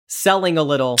Selling a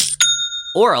little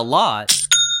or a lot,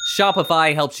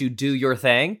 Shopify helps you do your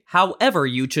thing, however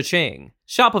you cha-ching.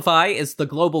 Shopify is the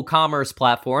global commerce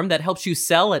platform that helps you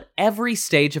sell at every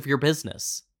stage of your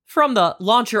business. From the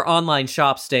launch your online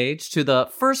shop stage to the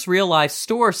first real-life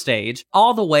store stage,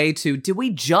 all the way to do we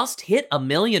just hit 1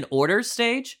 million orders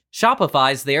stage,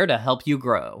 Shopify's there to help you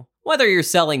grow. Whether you're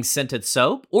selling scented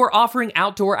soap or offering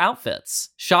outdoor outfits,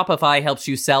 Shopify helps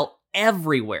you sell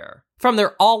everywhere. From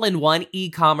their all-in-one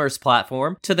e-commerce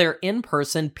platform to their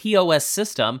in-person POS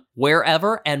system,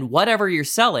 wherever and whatever you're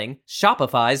selling,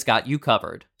 Shopify's got you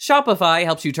covered. Shopify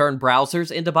helps you turn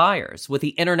browsers into buyers with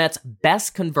the internet's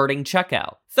best converting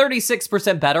checkout,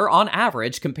 36% better on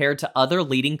average compared to other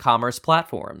leading commerce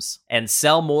platforms. And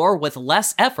sell more with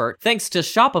less effort thanks to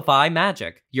Shopify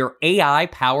Magic, your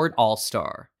AI-powered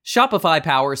all-star. Shopify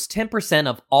powers 10%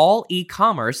 of all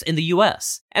e-commerce in the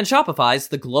US, and Shopify's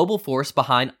the global force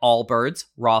behind Allbirds,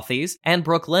 Rothy's, and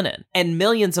Brooklinen, and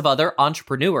millions of other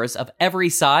entrepreneurs of every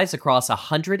size across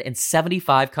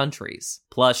 175 countries.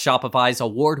 Plus, Shopify's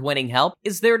award-winning help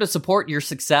is there to support your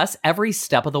success every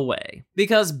step of the way.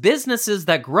 Because businesses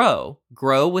that grow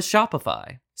with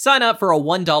Shopify. Sign up for a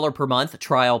 $1 per month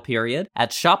trial period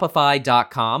at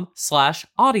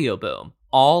shopify.com/audioboom,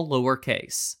 all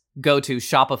lowercase. Go to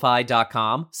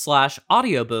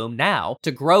shopify.com/audioboom now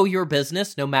to grow your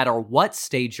business no matter what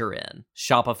stage you're in.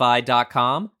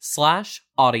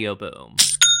 Shopify.com/audioboom.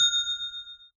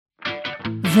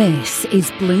 This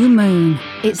is Blue Moon.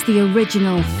 It's the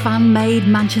original fan-made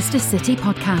Manchester City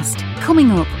podcast.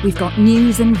 Coming up, we've got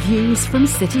news and views from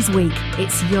City's Week.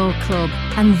 It's your club,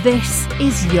 and this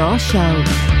is your show.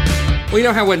 Well, you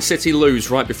know how when City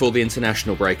lose right before the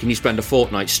international break and you spend a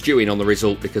fortnight stewing on the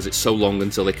result because it's so long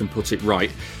until they can put it right?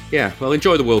 Yeah, well,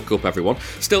 enjoy the World Cup, everyone.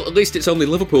 Still, at least it's only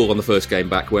Liverpool on the first game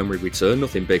back when we return.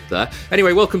 Nothing big there.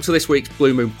 Anyway, welcome to this week's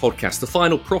Blue Moon podcast, the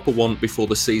final proper one before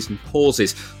the season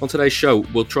pauses. On today's show,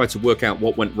 we'll try to work out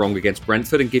what went wrong against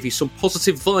Brentford and give you some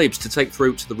positive vibes to take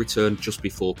through to the return just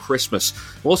before Christmas.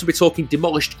 We'll also be talking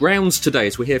demolished grounds today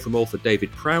as we hear from author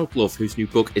David Proudlove, whose new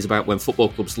book is about when football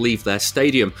clubs leave their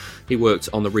stadium. He worked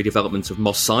on the redevelopment of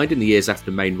Moss Side in the years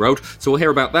after Maine Road, so we'll hear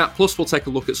about that, plus we'll take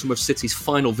a look at some of City's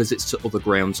final visits to other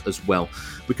grounds as well.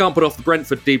 We can't put off the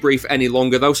Brentford debrief any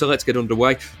longer though, so let's get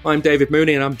underway. I'm David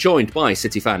Mooney and I'm joined by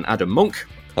City fan Adam Monk.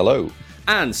 Hello.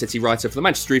 And City writer for the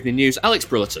Manchester Evening News, Alex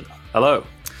Brotherton. Hello.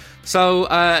 So,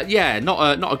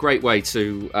 not a great way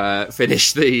to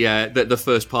finish the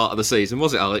first part of the season,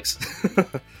 was it, Alex?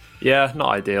 Yeah, not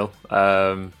ideal.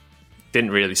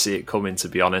 Didn't really see it coming, to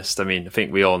be honest. I mean, I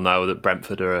think we all know that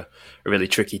Brentford are a really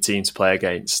tricky team to play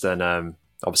against, and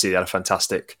obviously they had a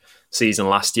fantastic season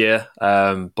last year.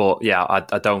 But yeah, I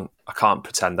can't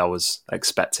pretend I was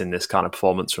expecting this kind of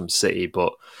performance from City.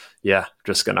 But yeah,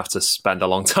 just going to have to spend a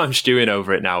long time stewing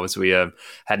over it now as we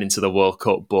head into the World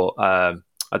Cup. But I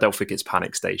don't think it's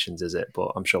panic stations, is it?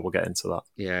 But I'm sure we'll get into that.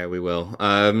 Yeah, we will.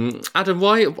 Adam,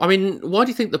 why do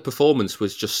you think the performance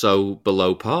was just so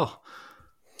below par?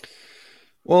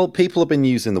 Well, people have been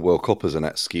using the World Cup as an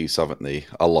excuse, haven't they?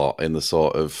 A lot in the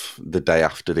sort of the day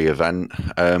after the event.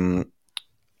 I'm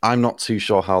not too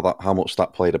sure how much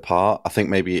that played a part. I think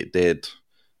maybe it did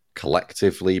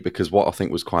collectively, because what I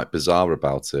think was quite bizarre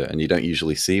about it, and you don't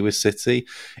usually see with City,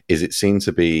 is it seemed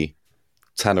to be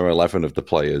 10 or 11 of the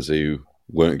players who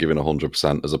weren't giving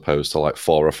 100% as opposed to like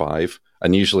 4 or 5.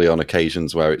 And usually on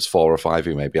occasions where it's 4 or 5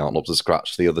 who maybe aren't up to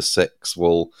scratch, the other 6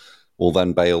 will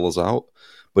then bail us out.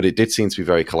 But it did seem to be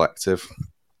very collective.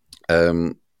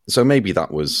 So maybe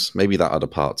that had a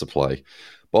part to play.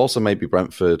 But also maybe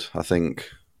Brentford, I think,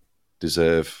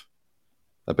 deserve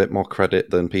a bit more credit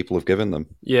than people have given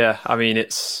them. Yeah, I mean,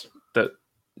 it's that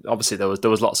obviously there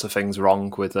was lots of things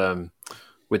wrong with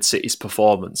City's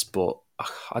performance, but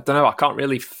I don't know. I can't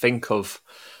really think of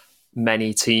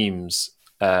many teams,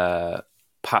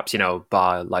 perhaps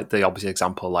by like the obvious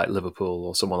example like Liverpool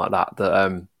or someone like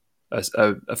that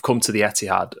have come to the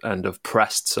Etihad and have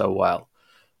pressed so well,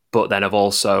 but then have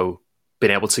also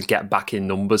been able to get back in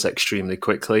numbers extremely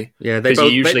quickly. Yeah, they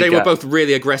were both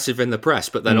really aggressive in the press,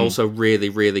 but then also really,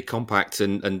 really compact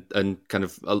and kind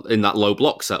of in that low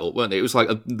block setup, weren't they? It was like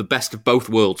the best of both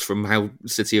worlds from how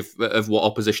City of what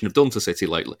opposition have done to City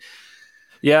lately.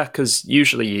 Yeah, because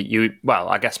usually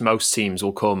I guess most teams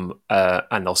will come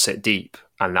and they'll sit deep,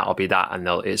 and that'll be that, and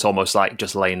it's almost like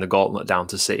just laying the gauntlet down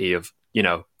to City of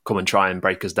come and try and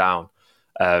break us down,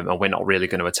 and we're not really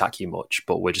going to attack you much,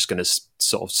 but we're just going to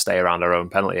sort of stay around our own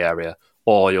penalty area.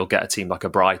 Or you'll get a team like a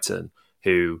Brighton,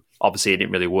 who obviously it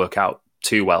didn't really work out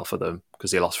too well for them because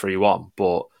they lost 3-1,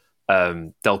 but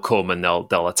they'll come and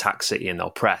they'll attack City and they'll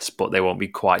press, but they won't be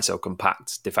quite so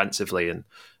compact defensively, and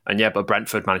But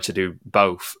Brentford managed to do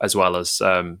both, as well as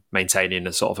maintaining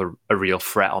a sort of a real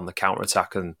threat on the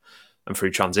counter-attack and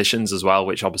through transitions as well,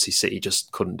 which obviously City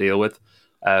just couldn't deal with.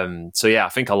 I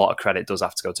think a lot of credit does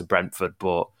have to go to Brentford,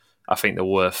 but I think there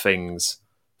were things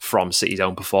from City's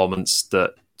own performance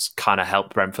that kind of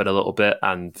helped Brentford a little bit,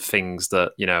 and things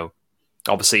that,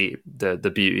 obviously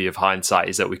the beauty of hindsight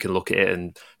is that we can look at it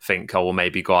and think, oh, well,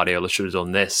 maybe Guardiola should have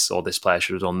done this, or this player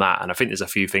should have done that. And I think there's a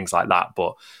few things like that,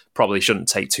 but probably shouldn't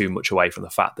take too much away from the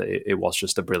fact that it was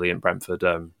just a brilliant Brentford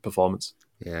performance.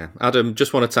 Yeah, Adam,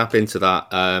 just want to tap into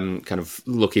that kind of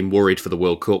looking worried for the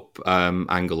World Cup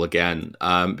angle again,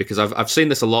 because I've seen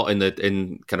this a lot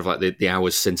in kind of like the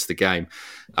hours since the game.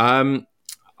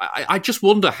 I just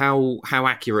wonder how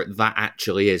accurate that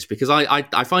actually is, because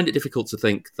I find it difficult to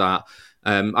think that.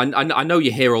 I know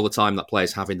you hear all the time that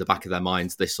players have in the back of their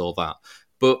minds this or that,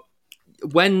 but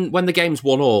when the game's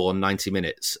 1-1 on 90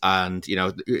 minutes and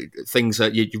things are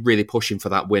you're really pushing for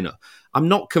that winner, I'm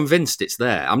not convinced it's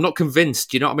there. I'm not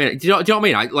convinced. Do you know what I mean? Do you know what I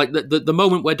mean? Like the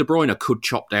moment where De Bruyne could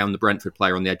chop down the Brentford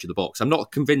player on the edge of the box, I'm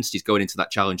not convinced he's going into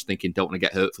that challenge thinking don't want to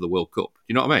get hurt for the World Cup. Do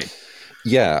you know what I mean?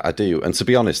 Yeah, I do. And to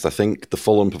be honest, I think the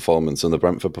Fulham performance and the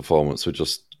Brentford performance were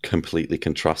just completely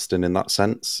contrasting in that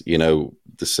sense.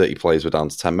 The City players were down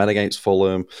to 10 men against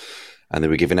Fulham, and they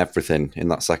were giving everything in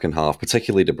that second half,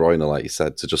 particularly De Bruyne, like you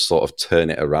said, to just sort of turn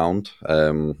it around,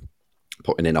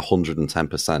 putting in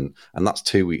 110%. And that's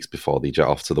 2 weeks before they jet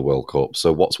off to the World Cup.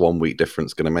 So what's 1 week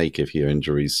difference going to make if your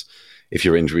injury is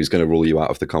going to rule you out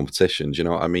of the competition? Do you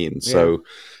know what I mean? Yeah. So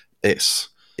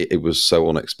it was so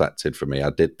unexpected for me.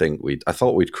 I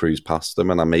thought we'd cruise past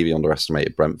them, and I maybe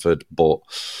underestimated Brentford, but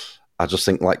I just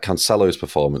think like Cancelo's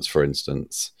performance, for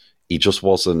instance, he just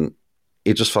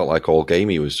felt like all game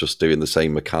he was just doing the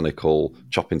same mechanical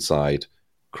chop inside,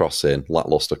 cross in,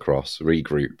 lackluster cross,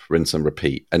 regroup, rinse and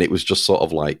repeat. And it was just sort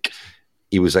of like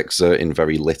he was exerting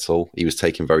very little. He was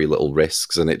taking very little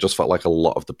risks, and it just felt like a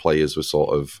lot of the players were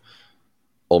sort of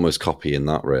almost copying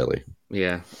that, really.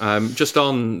 Yeah. Just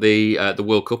on the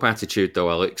World Cup attitude,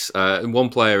 though, Alex, one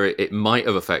player it might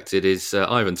have affected is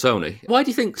Ivan Toney. Why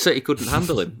do you think City couldn't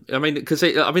handle him? I mean, because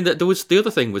there was the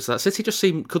other thing was that City just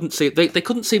couldn't seem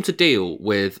to deal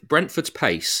with Brentford's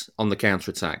pace on the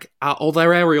counter attack or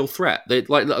their aerial threat.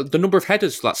 The number of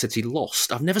headers that City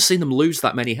lost. I've never seen them lose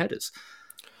that many headers.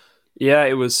 Yeah,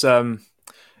 it was.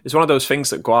 It's one of those things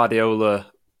that Guardiola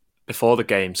before the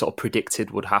game sort of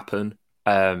predicted would happen,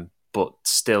 but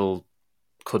still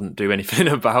couldn't do anything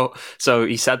about. So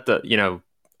he said that,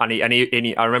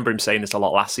 I remember him saying this a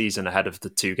lot last season ahead of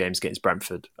the 2 games against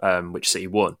Brentford, which City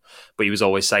won. But he was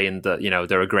always saying that,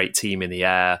 they're a great team in the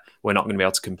air. We're not going to be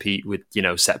able to compete with,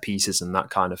 set pieces and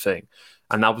that kind of thing.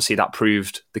 And obviously that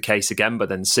proved the case again, but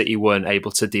then City weren't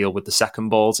able to deal with the second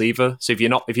balls either. So if you're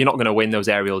not going to win those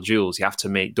aerial duels, you have to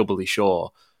make doubly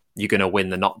sure you're going to win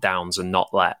the knockdowns and not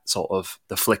let sort of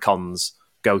the flick-ons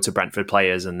go to Brentford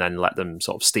players and then let them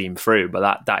sort of steam through.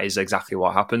 But that is exactly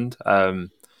what happened. And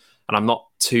I'm not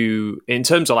too... In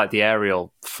terms of like the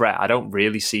aerial threat, I don't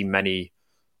really see many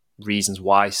reasons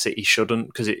why City shouldn't,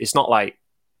 because it's not like,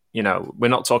 we're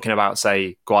not talking about,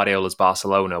 say, Guardiola's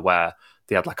Barcelona, where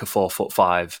they had like a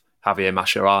 4'5" Javier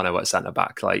Mascherano at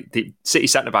centre-back. Like, the City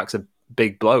centre-backs are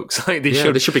big blokes. Like, they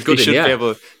should be good. They should be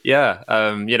able... Yeah.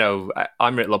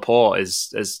 Aymeric Laporte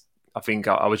is I think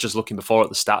I was just looking before at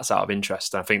the stats out of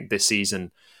interest. And I think this season,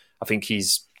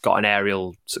 he's got an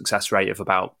aerial success rate of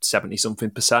about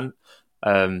 70-something%.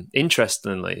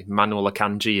 Interestingly, Manuel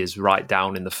Akanji is right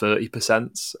down in the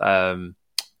 30%.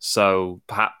 So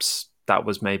perhaps that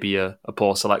was maybe a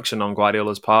poor selection on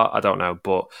Guardiola's part. I don't know.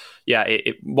 But yeah,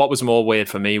 what was more weird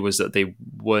for me was that they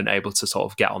weren't able to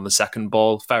sort of get on the second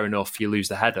ball. Fair enough, you lose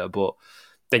the header, but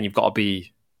then you've got to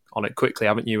be on it quickly,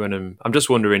 haven't you? And I'm just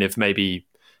wondering if maybe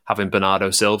having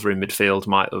Bernardo Silva in midfield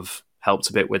might have helped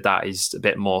a bit with that. He's a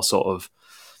bit more sort of,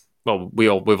 well,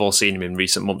 we've all seen him in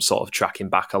recent months sort of tracking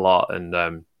back a lot, and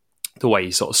the way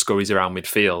he sort of scurries around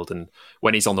midfield. And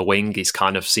when he's on the wing, he's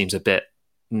kind of seems a bit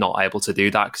not able to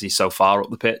do that because he's so far up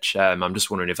the pitch. I'm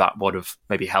just wondering if that would have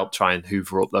maybe helped try and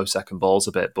hoover up those second balls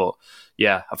a bit. But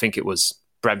yeah, I think it was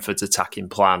Brentford's attacking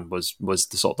plan was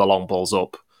the sort of the long balls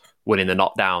up, winning the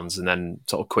knockdowns, and then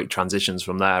sort of quick transitions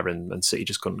from there, and City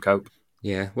just couldn't cope.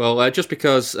 Yeah, well, just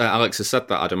because Alex has said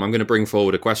that, Adam, I'm going to bring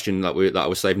forward a question that I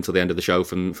was saving till the end of the show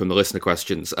from the listener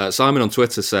questions. Simon on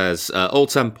Twitter says, all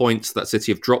 10 points that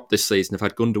City have dropped this season have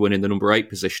had Gundogan in the number 8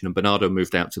 position and Bernardo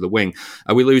moved out to the wing.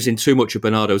 Are we losing too much of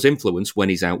Bernardo's influence when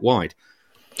he's out wide?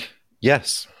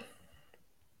 Yes.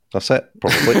 That's it,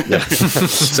 probably. Yeah.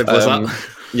 Simple as that.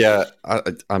 Yeah,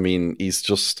 I mean, he is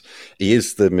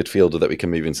the midfielder that we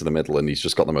can move into the middle, and he's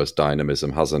just got the most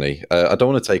dynamism, hasn't he? I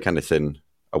don't want to take anything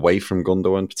away from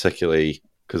Gundogan, particularly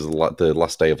because the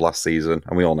last day of last season,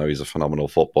 and we all know he's a phenomenal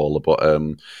footballer, but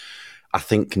I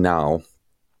think now,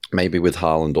 maybe with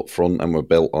Haaland up front and we're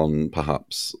built on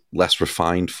perhaps less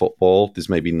refined football, there's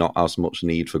maybe not as much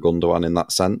need for Gundogan in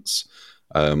that sense.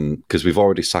 Because we've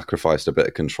already sacrificed a bit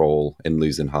of control in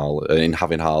losing in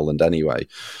having Haaland anyway.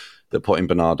 That putting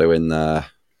Bernardo in there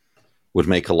would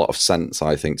make a lot of sense,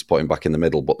 I think, to put him back in the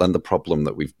middle. But then the problem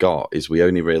that we've got is we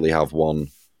only really have one,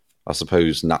 I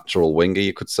suppose, natural winger,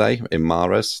 you could say, in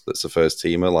Mahrez. That's a first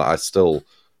teamer. Like I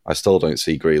still don't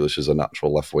see Grealish as a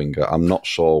natural left winger. I'm not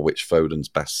sure which Foden's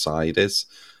best side is.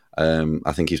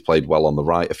 I think he's played well on the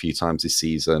right a few times this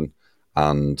season.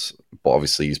 But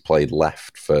obviously he's played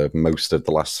left for most of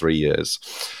the last 3 years.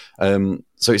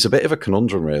 So it's a bit of a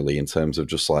conundrum, really, in terms of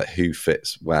just like who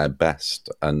fits where best.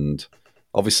 And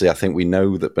obviously I think we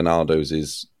know that Bernardo's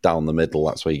is down the middle.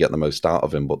 That's where you get the most out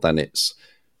of him. But then it's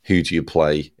who do you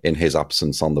play in his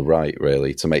absence on the right,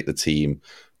 really, to make the team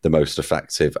the most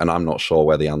effective, and I'm not sure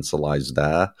where the answer lies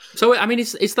there. So, I mean,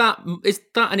 is that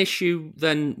an issue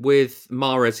then with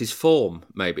Mahrez's form,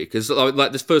 maybe? Because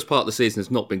like this first part of the season has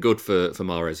not been good for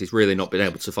Mahrez. He's really not been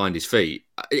able to find his feet.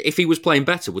 If he was playing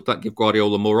better, would that give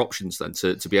Guardiola more options then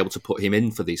to be able to put him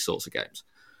in for these sorts of games?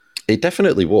 It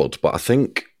definitely would, but I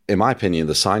think, in my opinion,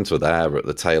 the signs were there at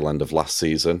the tail end of last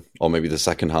season, or maybe the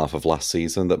second half of last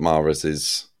season, that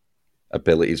Mahrez's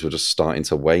abilities were just starting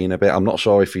to wane a bit. I'm not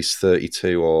sure if he's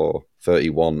 32 or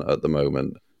 31 at the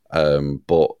moment,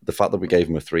 but the fact that we gave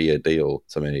him a 3-year deal,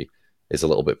 to me, is a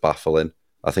little bit baffling.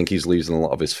 I think he's losing a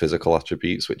lot of his physical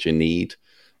attributes, which you need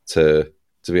to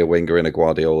be a winger in a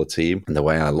Guardiola team. And the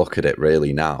way I look at it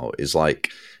really now is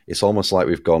like, it's almost like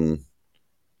we've gone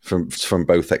from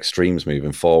both extremes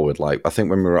moving forward. Like, I think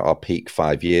when we were at our peak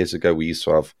 5 years ago, we used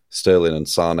to have Sterling and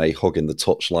Sane hugging the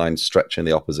touchline, stretching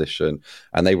the opposition,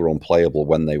 and they were unplayable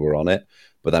when they were on it.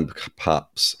 But then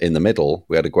perhaps in the middle,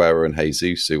 we had Aguero and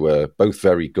Jesus, who were both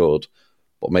very good,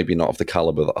 but maybe not of the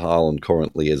calibre that Haaland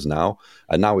currently is now.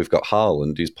 And now we've got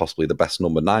Haaland, who's possibly the best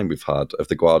number 9 we've had of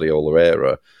the Guardiola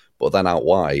era. But then out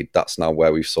wide, that's now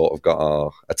where we've sort of got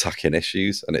our attacking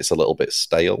issues, and it's a little bit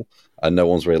stale, and no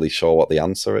one's really sure what the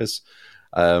answer is.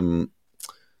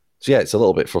 So yeah, it's a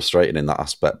little bit frustrating in that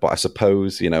aspect. But I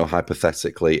suppose,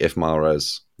 hypothetically, if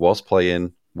Mahrez was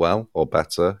playing well or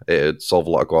better, it'd solve a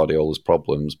lot of Guardiola's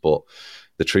problems. But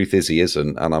the truth is he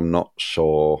isn't, and I'm not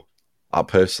sure.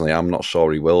 Personally, I'm not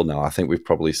sure he will now. I think we've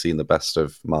probably seen the best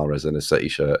of Mahrez in a City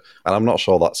shirt, and I'm not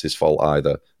sure that's his fault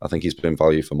either. I think he's been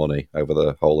value for money over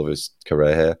the whole of his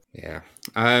career here. Yeah.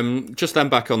 Just then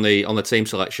back on the team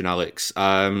selection, Alex.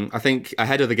 I think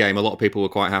ahead of the game, a lot of people were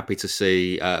quite happy to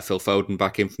see Phil Foden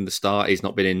back in from the start. He's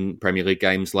not been in Premier League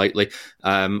games lately.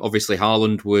 Obviously,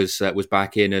 Haaland was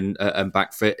back in and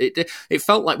back fit. It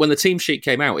felt like when the team sheet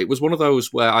came out, it was one of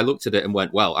those where I looked at it and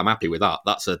went, "Well, I'm happy with that.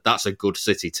 That's a good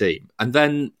City team." And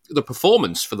then the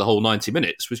performance for the whole 90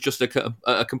 minutes was just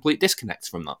a complete disconnect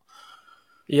from that.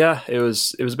 Yeah, it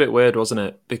was a bit weird, wasn't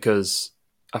it? Because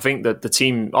I think that the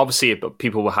team, obviously,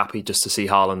 people were happy just to see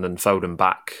Haaland and Foden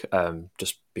back,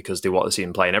 just because they want to see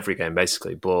him play in every game,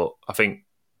 basically. But I think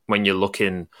when you're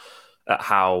looking at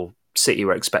how City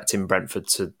were expecting Brentford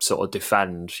to sort of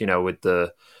defend, with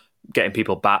the getting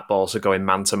people back, but also going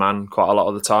man-to-man quite a lot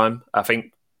of the time, I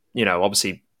think,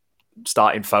 obviously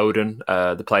starting Foden,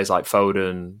 the players like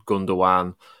Foden,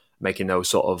 Gundogan, making those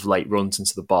sort of late runs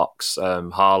into the box,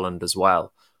 Haaland as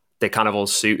well, they kind of all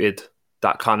suited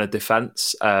that kind of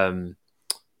defence.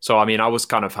 So, I mean, I was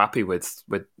kind of happy with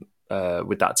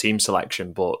that team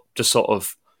selection, but just sort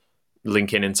of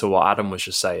linking into what Adam was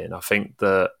just saying, I think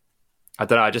that, I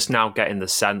don't know, I just now getting the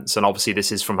sense, and obviously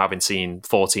this is from having seen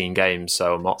 14 games,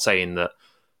 so I'm not saying that,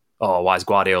 why has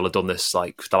Guardiola done this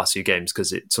like the last few games?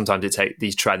 Because sometimes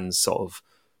these trends sort of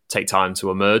take time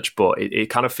to emerge, but it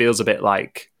kind of feels a bit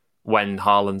like when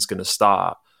Haaland's going to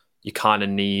start, you kind of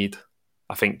need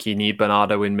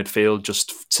Bernardo in midfield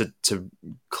just to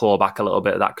claw back a little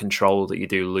bit of that control that you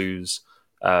do lose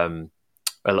a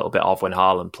little bit of when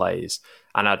Haaland plays.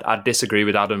 And I disagree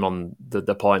with Adam on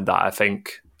the point that I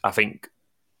think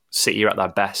City are at their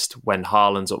best when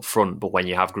Haaland's up front, but when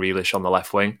you have Grealish on the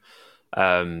left wing,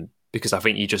 because I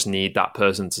think you just need that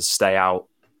person to stay out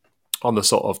on the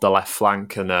sort of the left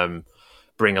flank and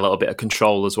bring a little bit of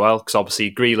control as well. Because obviously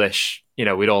Grealish,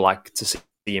 we'd all like to see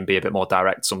him be a bit more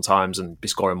direct sometimes and be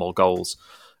scoring more goals.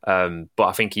 But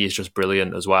I think he is just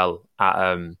brilliant as well at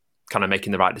kind of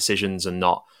making the right decisions and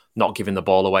not not giving the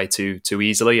ball away too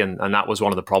easily, and that was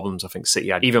one of the problems I think City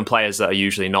had. Even players that are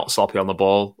usually not sloppy on the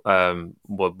ball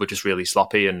were just really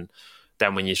sloppy, and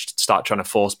then when you start trying to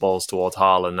force balls towards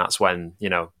Haaland, that's when, you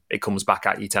know, it comes back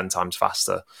at you 10 times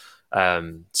faster.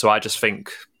 So I just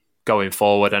think going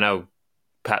forward, I know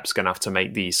Pep's going to have to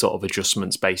make these sort of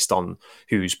adjustments based on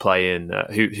who's playing,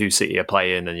 who City are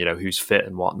playing, and, you know, who's fit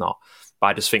and whatnot. But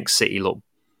I just think City look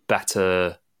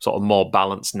better, sort of more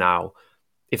balanced now,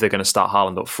 if they're going to start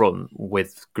Haaland up front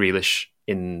with Grealish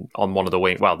on one of the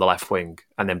wing, well, the left wing,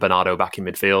 and then Bernardo back in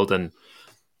midfield. And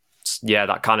yeah,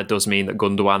 that kind of does mean that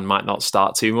Gundogan might not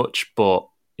start too much, but,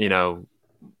 you know,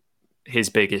 his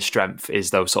biggest strength is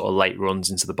those sort of late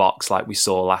runs into the box like we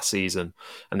saw last season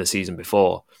and the season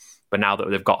before. But now that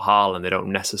they've got Haaland, they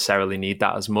don't necessarily need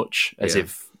that as much as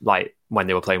if, like, when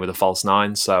they were playing with a false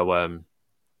nine. So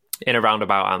in a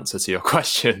roundabout answer to your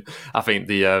question, I think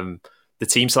the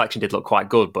team selection did look quite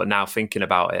good, but now thinking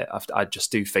about it, I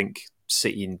just do think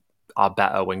City are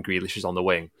better when Grealish is on the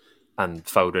wing and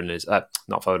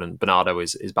Bernardo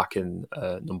is back in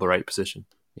number 8 position.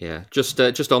 Yeah, just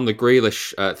on the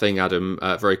Grealish thing, Adam,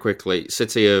 very quickly.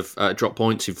 City have dropped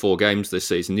points in 4 games this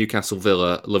season: Newcastle,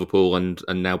 Villa, Liverpool, and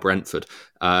now Brentford.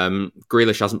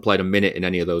 Grealish hasn't played a minute in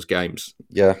any of those games.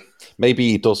 Yeah,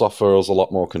 maybe he does offer us a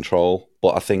lot more control,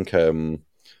 but I think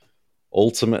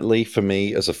ultimately, for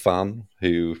me as a fan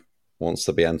who wants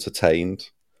to be entertained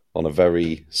on a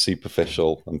very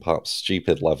superficial and perhaps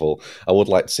stupid level, I would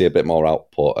like to see a bit more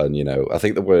output. And, you know, I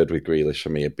think the word with Grealish for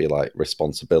me would be like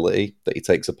responsibility, that he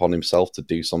takes upon himself to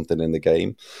do something in the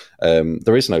game.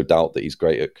 There is no doubt that he's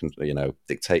great at, you know,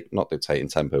 not dictating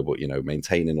tempo, but, you know,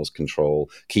 maintaining us control,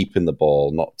 keeping the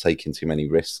ball, not taking too many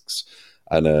risks,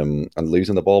 and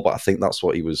losing the ball. But I think that's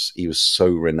what he was so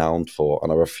renowned for.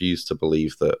 And I refuse to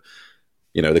believe that,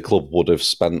 you know, the club would have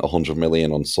spent 100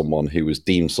 million on someone who was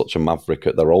deemed such a maverick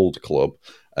at their old club,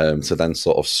 to then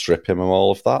sort of strip him of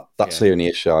all of that. That's the only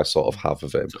issue I sort of have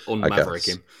of him. Unmaverick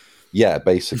him. Yeah,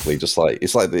 basically, just like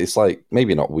it's like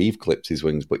maybe not we've clipped his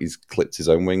wings, but he's clipped his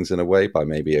own wings in a way by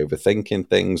maybe overthinking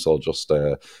things or just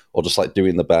like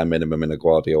doing the bare minimum in a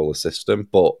Guardiola system.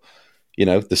 But, you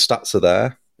know, the stats are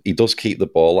there. He does keep the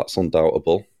ball, that's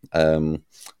undoubtable.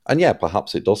 And yeah,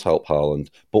 perhaps it does help Haaland.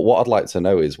 But what I'd like to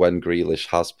know is, when Grealish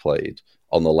has played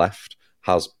on the left,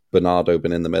 has Bernardo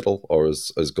been in the middle, or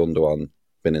has Gundogan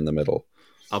been in the middle?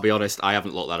 I'll be honest, I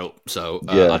haven't looked that up, so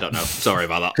I don't know. Sorry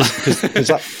about that. Because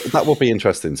that would be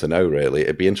interesting to know, really.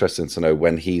 It'd be interesting to know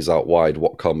when he's out wide,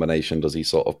 what combination does he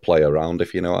sort of play around,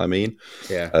 if you know what I mean?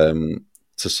 Yeah.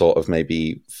 To sort of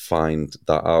maybe find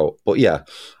that out. But yeah,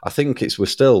 I think we're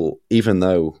still, even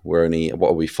though we're only,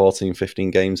 14, 15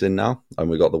 games in now, and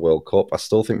we got the World Cup, I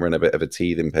still think we're in a bit of a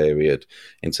teething period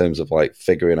in terms of like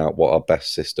figuring out what our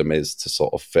best system is to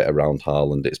sort of fit around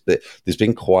Haaland. There's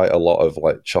been quite a lot of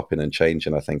like chopping and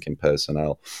changing, I think, in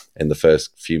personnel in the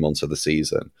first few months of the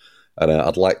season. And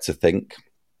I'd like to think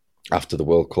after the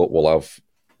World Cup we'll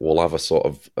have a sort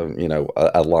of, you know,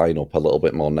 a lineup a little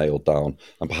bit more nailed down.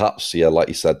 And perhaps, yeah, like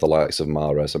you said, the likes of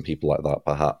Mahrez and people like that,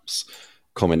 perhaps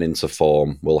coming into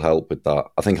form will help with that.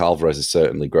 I think Alvarez is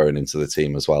certainly growing into the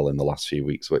team as well in the last few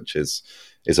weeks, which is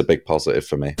a big positive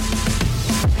for me.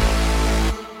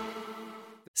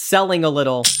 Selling a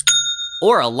little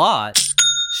or a lot,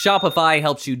 Shopify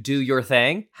helps you do your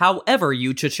thing, however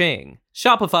you cha-ching.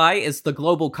 Shopify is the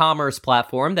global commerce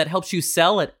platform that helps you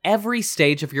sell at every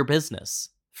stage of your business.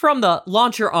 From the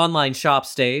launch your online shop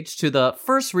stage to the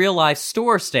first real life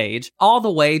store stage, all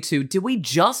the way to did we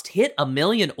just hit 1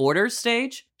 million orders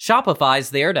stage?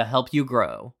 Shopify's there to help you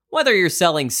grow. Whether you're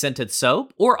selling scented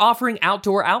soap or offering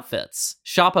outdoor outfits,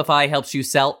 Shopify helps you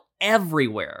sell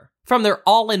everywhere. From their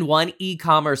all-in-one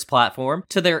e-commerce platform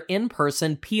to their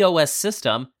in-person POS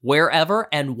system, wherever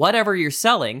and whatever you're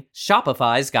selling,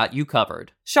 Shopify's got you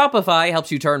covered. Shopify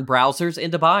helps you turn browsers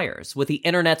into buyers with the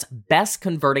internet's best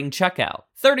converting checkout,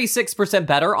 36%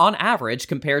 better on average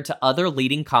compared to other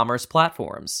leading commerce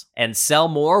platforms. And sell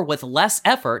more with less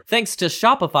effort thanks to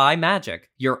Shopify Magic,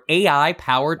 your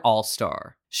AI-powered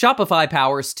all-star. Shopify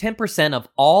powers 10% of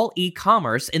all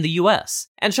e-commerce in the US,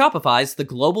 and Shopify's the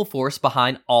global force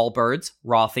behind Allbirds,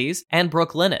 Rothy's, and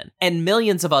Brooklinen, and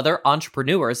millions of other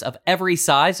entrepreneurs of every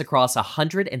size across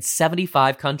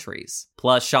 175 countries.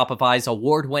 Plus, Shopify's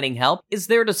award-winning help is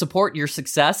there to support your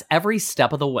success every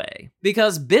step of the way.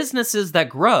 Because businesses that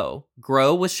grow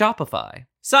with Shopify.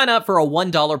 Sign up for a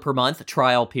 $1 per month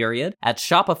trial period at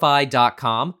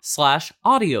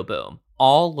shopify.com/audioboom,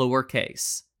 all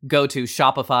lowercase. Go to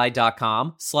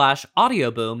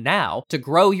shopify.com/audioboom now to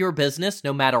grow your business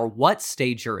no matter what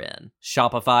stage you're in.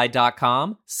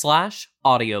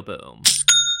 Shopify.com/audioboom.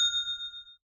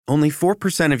 Only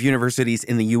 4% of universities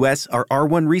in the U.S. are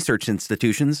R1 research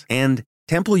institutions, and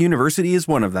Temple University is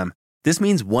one of them. This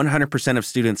means 100% of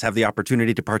students have the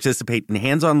opportunity to participate in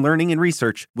hands-on learning and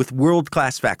research with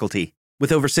world-class faculty.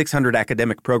 With over 600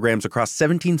 academic programs across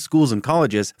 17 schools and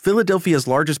colleges, Philadelphia's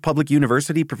largest public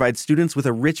university provides students with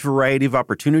a rich variety of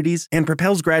opportunities and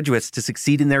propels graduates to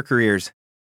succeed in their careers.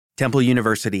 Temple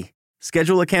University.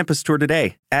 Schedule a campus tour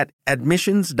today at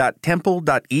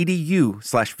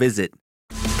admissions.temple.edu/visit.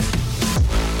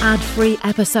 Ad-free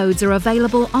episodes are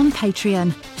available on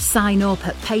Patreon. Sign up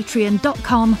at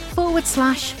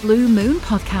patreon.com/Blue Moon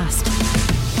Podcast.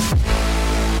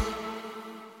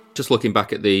 Just looking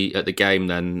back at the game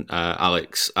then,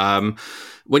 Alex,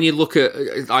 when you look at,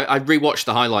 I rewatched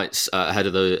the highlights ahead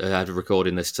of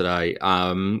recording this today.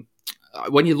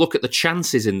 When you look at the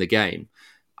chances in the game,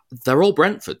 they're all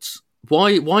Brentford's.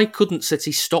 Why couldn't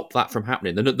City stop that from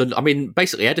happening? I mean,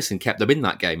 basically Edison kept them in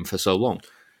that game for so long.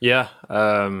 Yeah,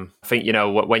 I think,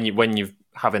 when you're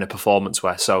having a performance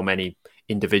where so many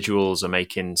individuals are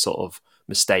making sort of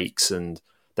mistakes and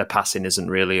their passing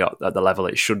isn't really at the level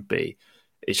it should be,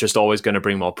 it's just always going to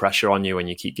bring more pressure on you when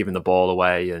you keep giving the ball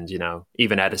away. And,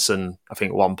 even Edison, I think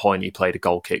at one point he played a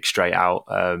goal kick straight out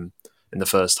in the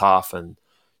first half. And,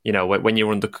 when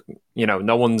you're under,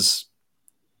 no one's,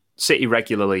 City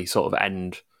regularly sort of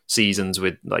end seasons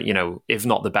with, if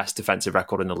not the best defensive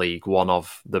record in the league, one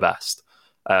of the best.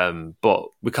 But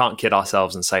we can't kid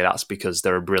ourselves and say that's because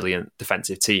they're a brilliant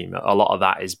defensive team. A lot of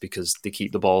that is because they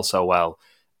keep the ball so well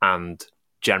and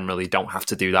generally don't have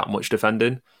to do that much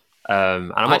defending.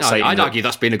 And I'd argue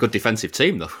that's been a good defensive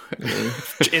team, though.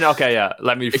 Okay, yeah.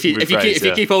 Let me. If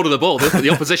you keep hold of the ball,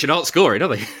 the opposition aren't scoring, are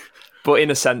they? But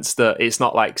in a sense that it's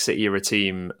not like City are a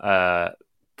team that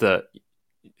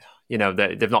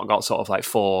they've not got sort of like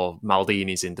four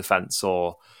Maldinis in defence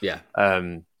or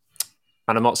And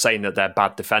I'm not saying that they're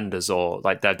bad defenders or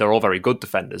like they're all very good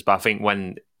defenders, but I think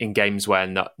when in games where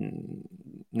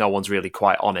no one's really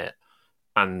quite on it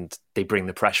and they bring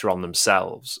the pressure on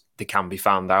themselves, they can be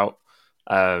found out.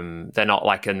 They're not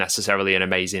like necessarily an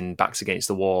amazing backs against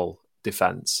the wall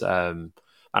defense. And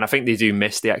I think they do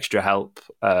miss the extra help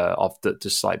of that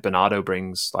just like Bernardo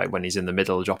brings, like when he's in the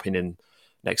middle, dropping in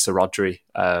next to Rodri.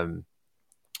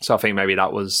 So I think maybe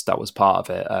that was part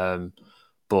of it.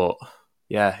 But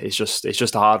yeah, it's just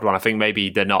a hard one. I think maybe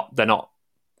they're not.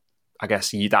 I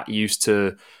guess that used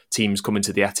to teams coming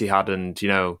to the Etihad, and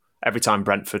every time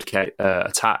Brentford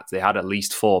attacked, they had at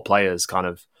least four players kind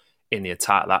of in the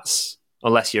attack. That's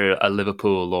unless you're a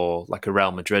Liverpool or like a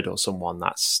Real Madrid or someone,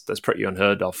 that's pretty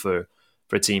unheard of for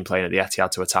a team playing at the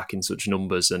Etihad to attack in such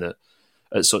numbers and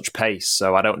at such pace.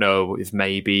 So I don't know if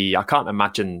maybe I can't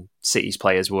imagine City's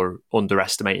players were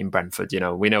underestimating Brentford.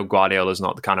 We know Guardiola's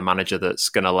not the kind of manager that's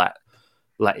going to let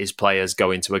his players go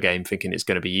into a game thinking it's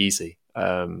going to be easy.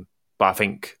 But I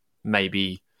think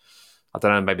maybe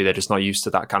they're just not used to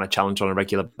that kind of challenge on a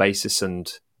regular basis.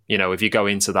 And, if you go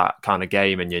into that kind of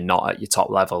game and you're not at your top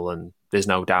level, and there's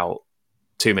no doubt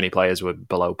too many players were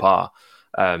below par,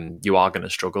 you are going to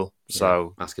struggle.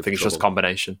 So I think it's just a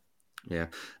combination. Yeah.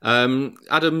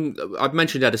 Adam, I've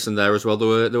mentioned Edison there as well.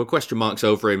 There were question marks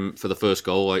over him for the first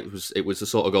goal. It was the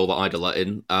sort of goal that I'd have let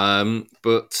in.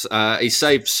 But his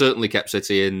save certainly kept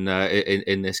City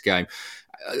in this game.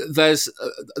 There's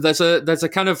a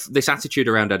kind of this attitude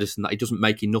around Edison that he doesn't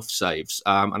make enough saves.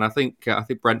 And I think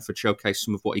Brentford showcased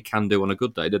some of what he can do on a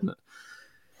good day, didn't it?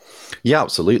 Yeah,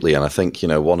 absolutely. And I think,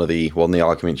 one of the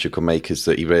arguments you can make is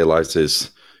that he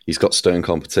realises he's got stern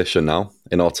competition now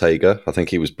in Ortega. I think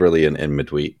he was brilliant in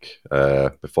midweek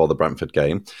before the Brentford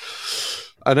game.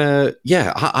 And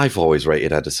I've always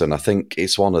rated Edison. I think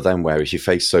it's one of them where if you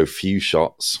face so few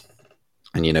shots,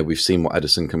 and we've seen what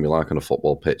Edison can be like on a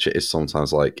football pitch, it is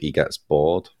sometimes like he gets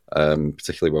bored,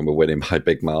 particularly when we're winning by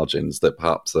big margins, that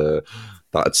perhaps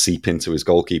that'd seep into his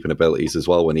goalkeeping abilities as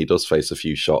well when he does face a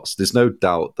few shots. There's no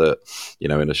doubt that,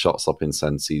 in a shot-stopping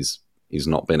sense, he's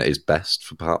not been at his best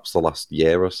for perhaps the last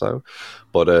year or so.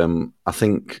 But I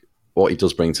think what he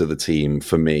does bring to the team,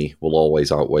 for me, will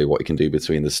always outweigh what he can do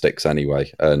between the sticks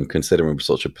anyway. And considering we're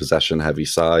such a possession-heavy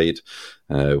side,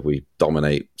 we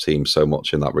dominate teams so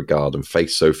much in that regard and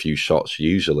face so few shots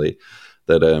usually,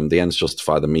 that the ends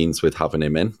justify the means with having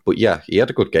him in. But yeah, he had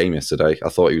a good game yesterday. I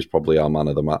thought he was probably our man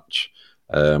of the match.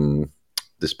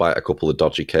 Despite a couple of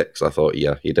dodgy kicks, I thought,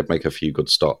 yeah, he did make a few good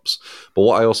stops. But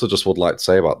what I also just would like to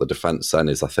say about the defence then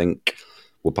is I think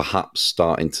we're perhaps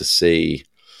starting to see,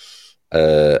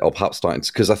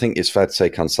 because I think it's fair to say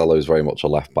Cancelo is very much a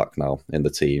left-back now in the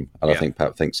team, and I think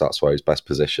Pep thinks that's where his best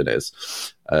position is.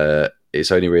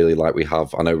 it's only really like we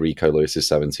have, I know Rico Lewis is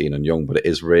 17 and young, but it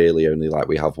is really only like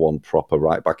we have one proper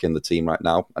right back in the team right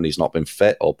now, and he's not been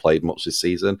fit or played much this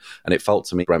season. And it felt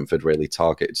to me Brentford really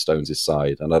targeted Stones'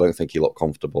 side, and I don't think he looked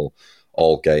comfortable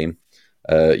all game.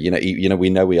 We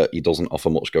know he doesn't offer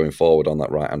much going forward on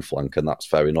that right-hand flank, and that's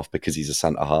fair enough because he's a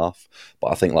centre-half. But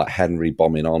I think like Henry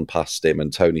bombing on past him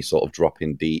and Tony sort of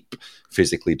dropping deep,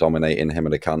 physically dominating him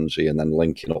and Akanji, and then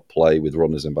linking up play with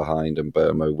runners in behind and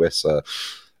Bermo Wissa,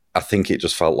 I think it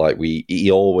just felt like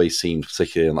he always seemed,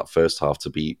 particularly in that first half, to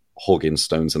be hugging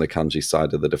Stones and Akanji's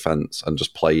side of the defence and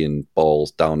just playing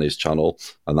balls down his channel,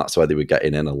 and that's where they were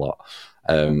getting in a lot.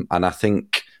 And I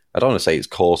think, I don't want to say it's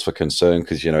cause for concern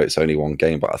because, it's only one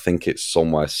game, but I think it's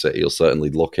somewhere City will certainly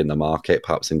look in the market,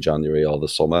 perhaps in January or the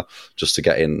summer, just to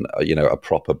get in, a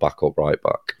proper backup right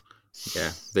back.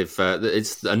 Yeah, they've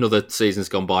it's another season's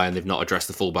gone by and they've not addressed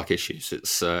the fullback issues.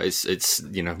 It's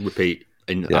repeat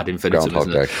ad infinitum,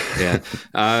 isn't it?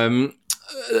 Yeah.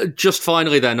 Just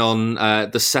finally then on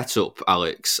the setup,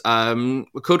 Alex,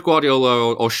 could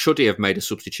Guardiola or should he have made a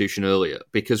substitution earlier?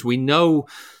 Because we know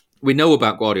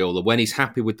about Guardiola, when he's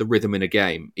happy with the rhythm in a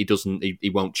game,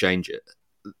 he won't change it.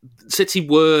 City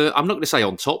were, I'm not going to say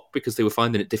on top because they were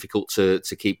finding it difficult to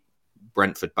keep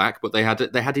Brentford back, but they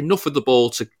had enough of the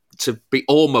ball to be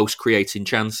almost creating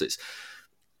chances.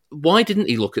 Why didn't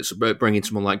he look at bringing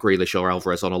someone like Grealish or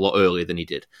Alvarez on a lot earlier than he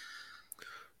did?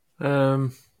 I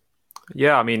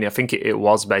think it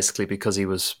was basically because he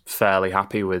was fairly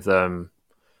happy with...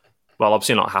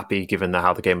 obviously not happy given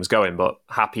how the game was going, but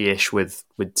happy-ish with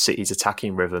City's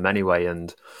attacking rhythm anyway.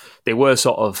 And they were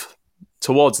sort of,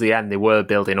 towards the end, they were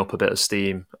building up a bit of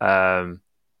steam.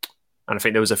 And I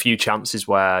think there was a few chances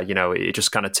where, it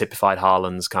just kind of typified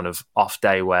Haaland's kind of off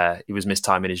day where he was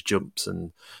mistiming his jumps.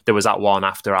 And there was that one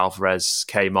after Alvarez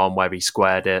came on where he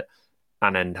squared it.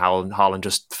 And then Haaland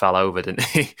just fell over, didn't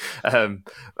he?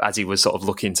 As he was sort of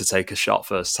looking to take a shot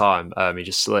first time, he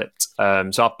just slipped.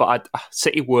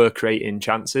 City were creating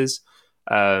chances.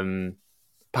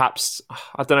 Perhaps,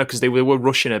 I don't know, because they were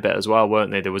rushing a bit as well,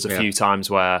 weren't they? There was a few times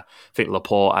where I think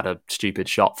Laporte had a stupid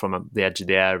shot from the edge of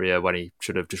the area when he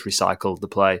should have just recycled the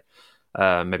play.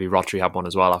 Maybe Rodri had one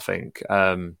as well, I think.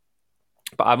 But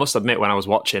I must admit, when I was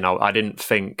watching, I didn't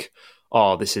think,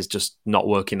 this is just not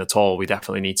working at all. We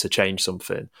definitely need to change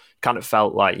something. Kind of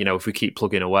felt like, if we keep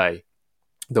plugging away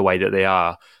the way that they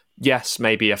are, yes,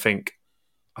 maybe I think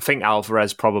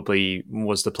Alvarez probably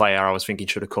was the player I was thinking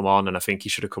should have come on, and I think he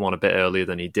should have come on a bit earlier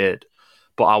than he did.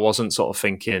 But I wasn't sort of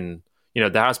thinking,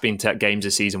 there has been games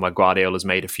this season where Guardiola's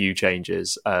made a few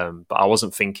changes, but I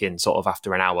wasn't thinking sort of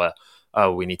after an hour,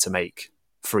 we need to make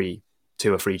 2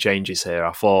 or 3 changes here.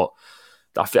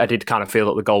 I did kind of feel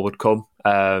that the goal would come.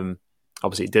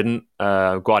 Obviously it didn't.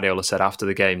 Guardiola said after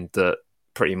the game that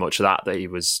pretty much that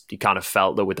he kind of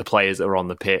felt that with the players that were on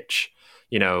the pitch,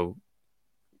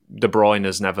 De Bruyne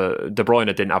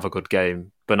didn't have a good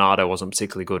game. Bernardo wasn't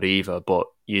particularly good either. But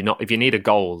if you need a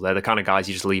goal, they're the kind of guys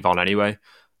you just leave on anyway,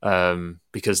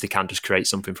 because they can't just create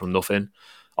something from nothing.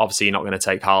 Obviously, you're not going to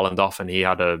take Haaland off, and he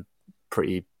had a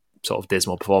pretty sort of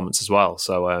dismal performance as well.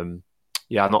 So I'm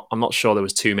not sure there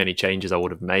was too many changes I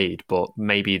would have made, but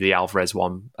maybe the Alvarez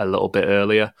one a little bit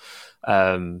earlier.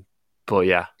 I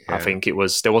think there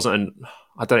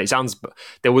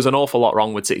was an awful lot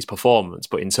wrong with City's performance,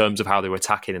 but in terms of how they were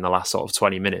attacking in the last sort of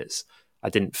 20 minutes, I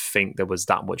didn't think there was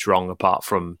that much wrong apart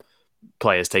from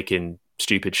players taking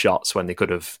stupid shots when they could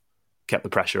have kept the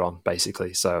pressure on,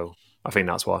 basically. So I think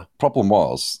that's why. Problem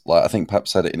was, I think Pep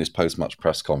said it in his post-match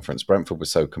press conference, Brentford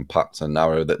was so compact and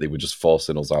narrow that they were just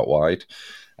forcing us out wide.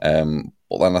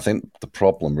 But then I think the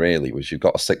problem really was you've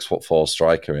got a 6'4"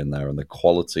 striker in there, and the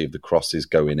quality of the crosses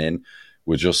going in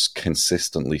were just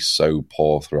consistently so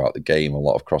poor throughout the game. A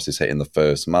lot of crosses hitting the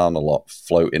first man, a lot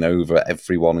floating over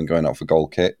everyone and going out for goal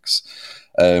kicks.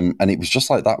 And it was just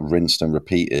like that, rinsed and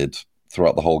repeated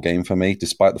throughout the whole game for me,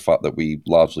 despite the fact that we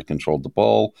largely controlled the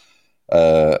ball.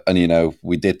 And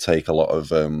we did take a lot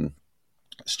of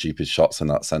stupid shots in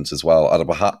that sense as well. I'd have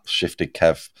perhaps shifted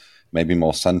Kev maybe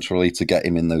more centrally to get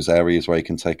him in those areas where he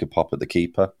can take a pop at the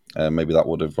keeper. Maybe that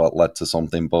would have led to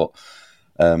something. But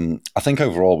I think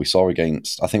overall we saw I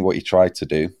think what he tried to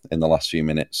do in the last few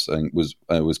minutes was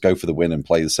go for the win and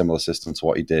play the similar system to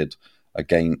what he did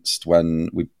against when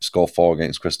we scored 4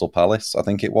 against Crystal Palace, I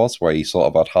think it was, where he sort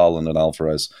of had Haaland and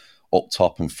Alvarez up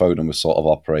top and Foden was sort of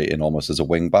operating almost as a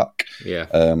wing back. Yeah.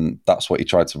 That's what he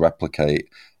tried to replicate,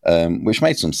 which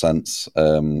made some sense.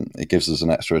 It gives us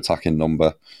an extra attacking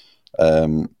number.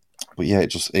 But yeah, it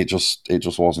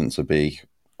just wasn't to be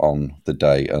on the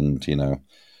day. And,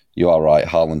 you are right,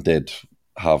 Haaland did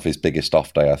have his biggest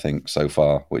off day, I think, so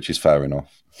far, which is fair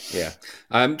enough. Yeah.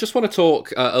 Just want to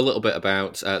talk a little bit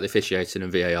about the officiating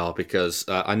and VAR, because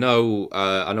I know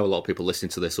a lot of people listening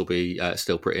to this will be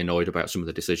still pretty annoyed about some of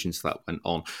the decisions that went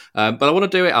on. But I want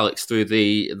to do it, Alex, through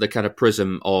the kind of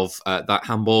prism of that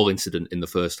handball incident in the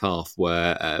first half,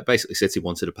 where basically City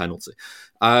wanted a penalty.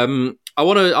 I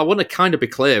want to kind of be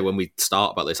clear when we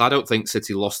start about this. I don't think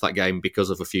City lost that game because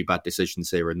of a few bad decisions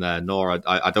here and there, nor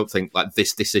I don't think like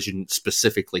this decision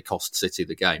specifically cost City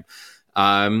the game.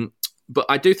 But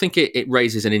I do think it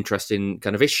raises an interesting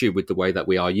kind of issue with the way that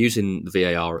we are using the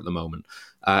VAR at the moment.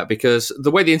 Because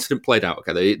the way the incident played out,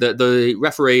 okay, the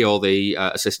referee or the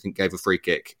assistant gave a free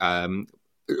kick,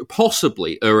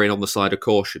 possibly erring on the side of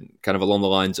caution, kind of along the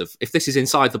lines of, if this is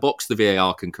inside the box, the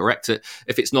VAR can correct it.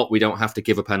 If it's not, we don't have to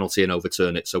give a penalty and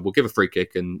overturn it. So we'll give a free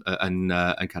kick and kind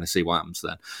of see what happens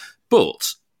then.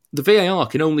 But the VAR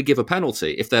can only give a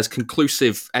penalty if there's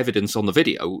conclusive evidence on the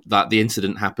video that the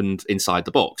incident happened inside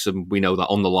the box, and we know that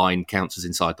on the line counts as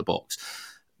inside the box.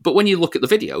 But when you look at the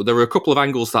video, there are a couple of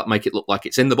angles that make it look like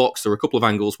it's in the box. There are a couple of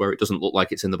angles where it doesn't look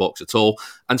like it's in the box at all.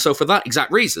 And so for that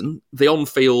exact reason, the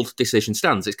on-field decision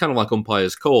stands. It's kind of like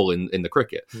umpire's call in the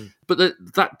cricket. But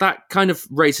that kind of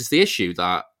raises the issue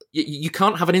that you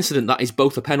can't have an incident that is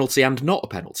both a penalty and not a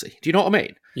penalty. Do you know what I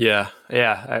mean? Yeah.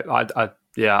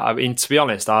 I mean, to be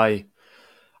honest, I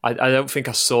don't think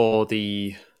I saw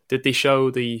did they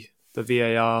show the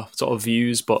VAR sort of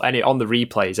views? But on the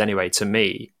replays anyway, to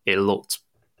me, it looked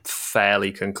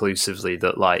fairly conclusively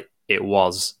that like it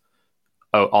was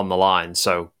on the line,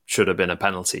 so should have been a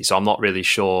penalty. So I'm not really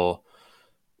sure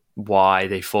why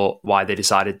they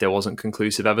decided there wasn't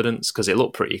conclusive evidence, because it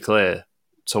looked pretty clear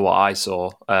to what I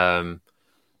saw.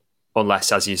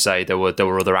 Unless, as you say, there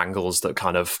were other angles that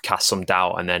kind of cast some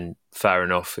doubt, and then fair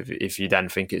enough. If you then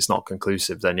think it's not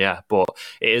conclusive, then yeah. But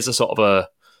it is a sort of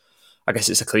I guess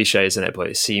it's a cliche, isn't it? But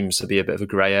it seems to be a bit of a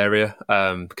grey area,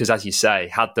 because as you say,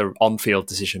 had the on-field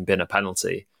decision been a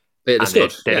penalty, they'd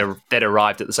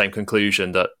arrived at the same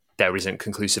conclusion that there isn't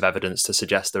conclusive evidence to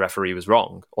suggest the referee was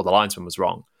wrong or the linesman was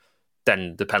wrong,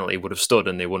 then the penalty would have stood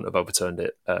and they wouldn't have overturned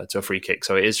it to a free kick.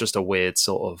 So it is just a weird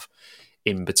sort of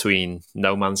in between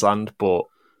no man's land. But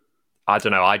I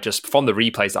don't know, I just, from the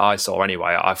replays that I saw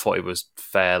anyway, I thought it was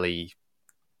fairly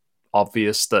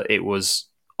obvious that it was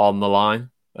on the line.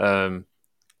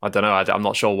 I don't know, I'm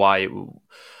not sure why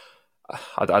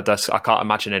I can't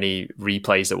imagine any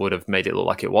replays that would have made it look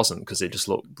like it wasn't, because it just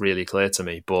looked really clear to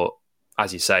me. But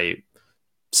as you say,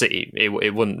 City,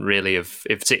 it wouldn't really have,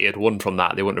 if City had won from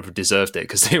that, they wouldn't have deserved it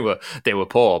because they were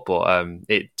poor. But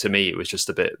to me, it was just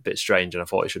a bit strange, and I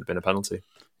thought it should have been a penalty.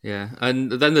 Yeah,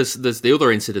 and then there's the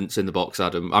other incidents in the box,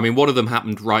 Adam. I mean, one of them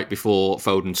happened right before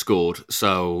Foden scored,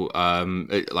 so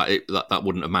that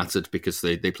wouldn't have mattered because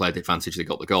they played the advantage, they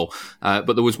got the goal.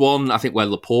 But there was one, I think, where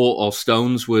Laporte or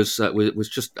Stones was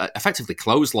just effectively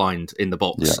clotheslined in the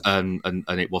box, and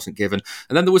it wasn't given.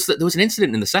 And then there was an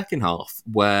incident in the second half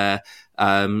where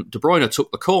De Bruyne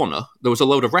took the corner. There was a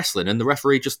load of wrestling, and the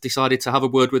referee just decided to have a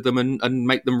word with them and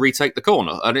make them retake the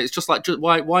corner. And it's just like,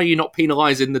 why are you not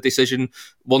penalising the decision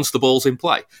once the ball's in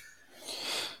play?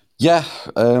 Yeah,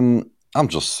 I'm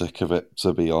just sick of it,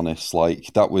 to be honest.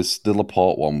 Like, that was the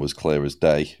Laporte one was clear as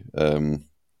day.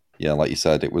 Yeah, like you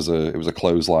said, it was a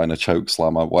clothesline, a choke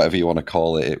slam, whatever you want to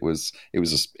call it. It was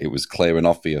clear and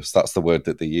obvious. That's the word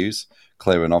that they use,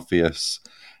 clear and obvious.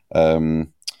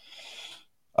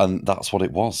 And that's what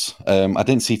it was. I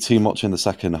didn't see too much in the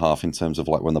second half in terms of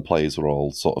like when the players were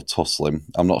all sort of tussling.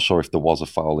 I'm not sure if there was a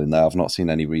foul in there. I've not seen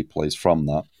any replays from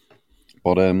that.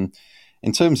 But in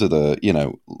terms of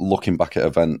looking back at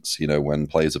events, when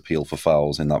players appeal for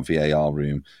fouls in that VAR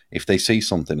room, if they see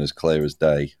something as clear as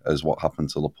day as what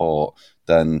happened to Laporte,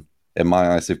 then in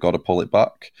my eyes, they've got to pull it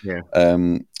back. Yeah.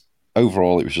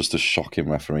 Overall, it was just a shocking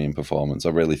refereeing performance. I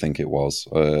really think it was.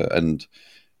 And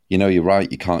you're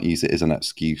right, you can't use it as an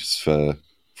excuse for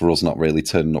us not really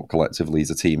turning up collectively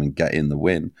as a team and getting the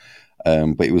win.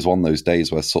 But it was one of those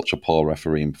days where such a poor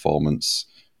refereeing performance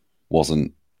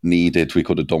wasn't needed. We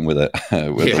could have done with it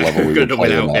with the level we were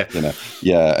playing at.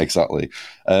 Yeah, exactly.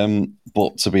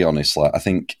 But to be honest, I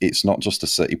think it's not just a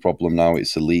City problem now,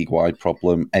 it's a league-wide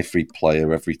problem. Every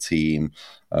player, every team,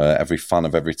 every fan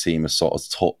of every team has sort of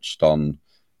touched on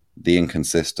the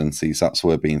inconsistencies that's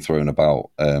were being thrown about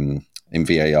in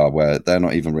VAR, where they're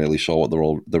not even really sure what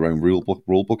their own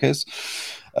rule book is.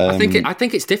 I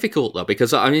think it's difficult though,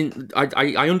 because I mean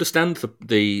I understand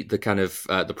the kind of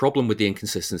the problem with the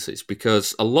inconsistencies,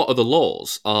 because a lot of the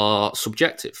laws are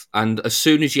subjective, and as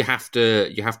soon as you have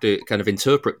to kind of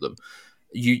interpret them,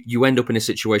 you end up in a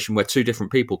situation where two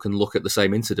different people can look at the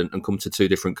same incident and come to two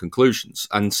different conclusions.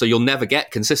 And so you'll never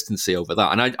get consistency over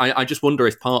that. And I just wonder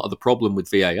if part of the problem with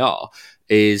VAR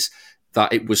is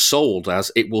that it was sold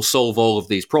as it will solve all of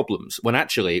these problems, when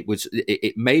actually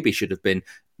it maybe should have been,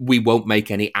 we won't make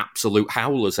any absolute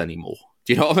howlers anymore.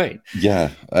 Do you know what I mean?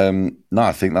 Yeah. No,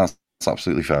 I think that's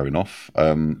absolutely fair enough.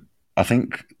 I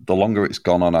think the longer it's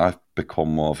gone on, I've become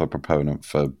more of a proponent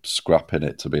for scrapping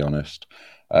it, to be honest.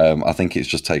 I think it's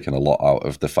just taken a lot out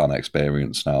of the fan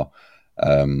experience now.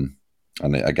 And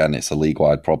again, it's a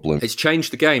league-wide problem. It's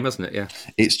changed the game, hasn't it? Yeah.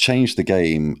 It's changed the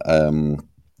game,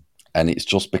 and it's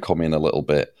just becoming a little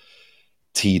bit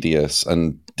tedious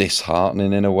and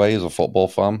disheartening in a way as a football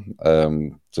fan,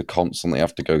 to constantly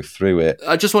have to go through it.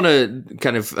 I just want to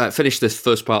kind of finish this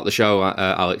first part of the show,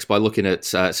 Alex, by looking at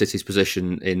City's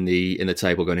position in the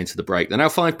table going into the break. They're now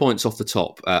 5 points off the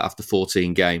top after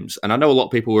 14 games, and I know a lot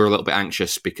of people were a little bit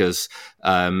anxious because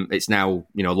it's now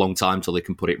a long time till they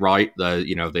can put it right. They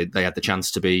had the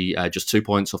chance to be just 2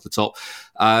 points off the top.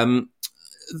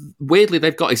 Weirdly,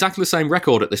 they've got exactly the same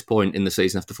record at this point in the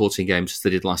season after 14 games as they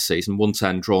did last season.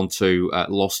 110, drawn 2,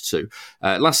 lost 2.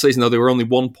 Last season, though, they were only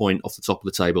 1 point off the top of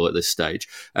the table at this stage.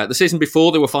 The season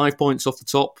before, they were 5 points off the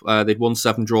top. They'd won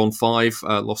 7, drawn 5,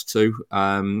 lost 2,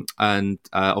 and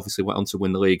obviously went on to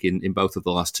win the league in both of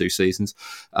the last 2 seasons.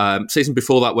 Season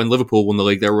before that, when Liverpool won the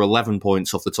league, they were 11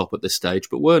 points off the top at this stage,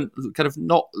 but weren't kind of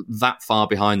not that far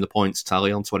behind the points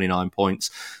tally on 29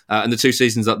 points. And the 2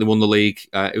 seasons that they won the league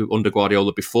under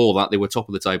Guardiola, before that, they were top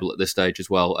of the table at this stage as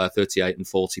well, 38 and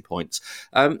 40 points.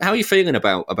 How are you feeling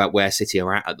about where City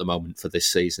are at the moment for this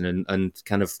season and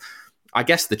kind of, I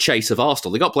guess, the chase of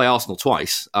Arsenal? They got to play Arsenal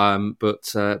twice,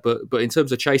 but in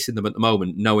terms of chasing them at the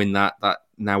moment, knowing that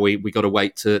now we got to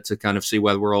wait to kind of see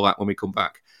where we're all at when we come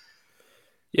back.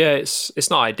 Yeah, it's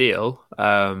not ideal,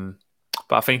 but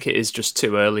I think it is just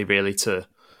too early really to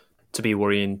be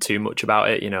worrying too much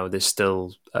about it. There's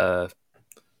still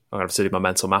I'm going to have to do my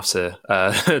mental maths here.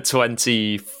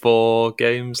 24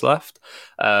 games left.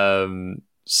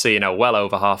 So, well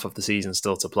over half of the season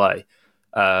still to play.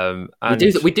 And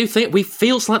we do think, we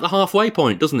feels like the halfway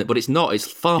point, doesn't it? But it's not. It's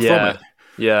far from it.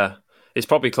 Yeah. It's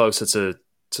probably closer to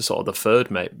sort of the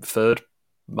third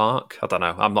mark. I don't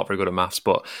know. I'm not very good at maths.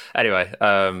 But anyway,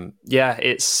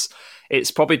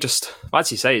 it's probably just,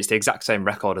 as you say, it's the exact same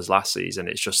record as last season.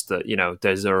 It's just that,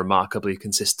 there's a remarkably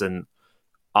consistent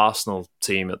Arsenal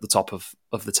team at the top of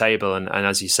the table, and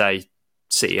as you say,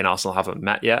 City and Arsenal haven't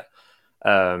met yet.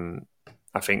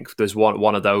 I think there's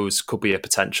one of those could be a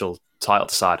potential title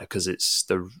decider because it's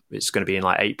going to be in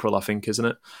like April, I think, isn't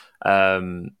it?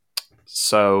 Then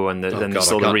there's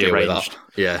still the rearranged.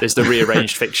 Yeah, there's the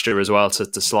rearranged fixture as well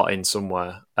to slot in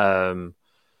somewhere. But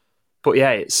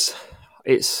yeah, it's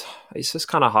just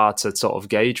kind of hard to sort of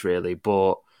gauge really.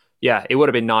 But yeah, it would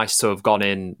have been nice to have gone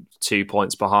in 2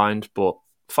 points behind, but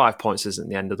 5 points isn't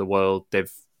the end of the world. They've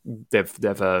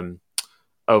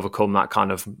overcome that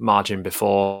kind of margin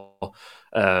before,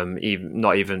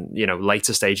 not even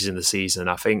later stages in the season.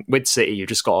 I think with City, you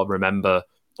just got to remember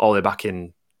all the way back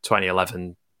in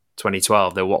 2011,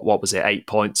 2012, they what was it, 8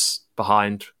 points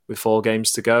behind with 4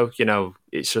 games to go.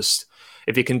 It's just,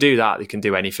 if you can do that, you can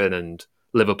do anything. And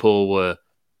Liverpool were,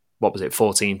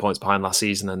 14 points behind last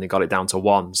season, and they got it down to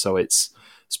 1. So it's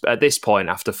at this point,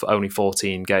 after only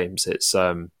 14 games, it's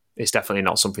definitely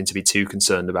not something to be too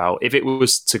concerned about. If it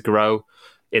was to grow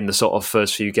in the sort of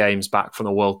first few games back from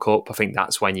the World Cup, I think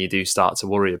that's when you do start to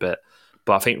worry a bit.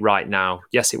 But I think right now,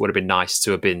 yes, it would have been nice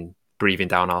to have been breathing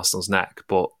down Arsenal's neck,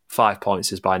 but 5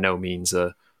 points is by no means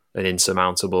an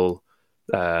insurmountable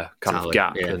kind of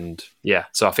gap. Yeah. And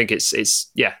so I think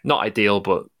it's not ideal,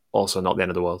 but also not the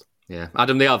end of the world. Yeah,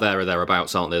 Adam, they are there or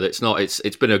thereabouts, aren't they?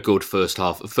 It's been a good first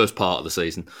part of the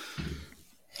season.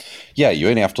 Yeah, you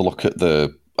only have to look at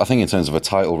I think in terms of a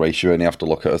title race, you only have to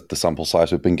look at the sample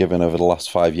size we've been given over the last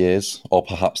 5 years, or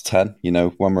perhaps 10.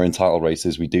 When we're in title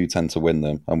races, we do tend to win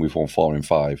them, and we've won 4 in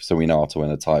 5, so we know how to win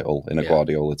a title in a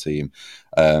Guardiola team.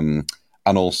 And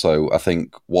also, I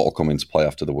think what will come into play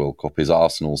after the World Cup is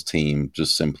Arsenal's team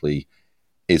just simply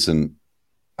isn't.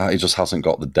 It just hasn't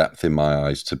got the depth in my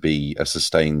eyes to be a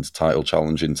sustained title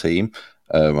challenging team.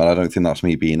 And I don't think that's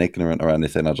me being ignorant or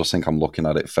anything. I just think I'm looking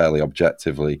at it fairly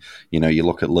objectively. You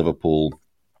look at Liverpool,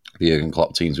 the Jurgen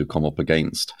Klopp teams we've come up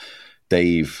against.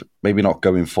 Dave, maybe not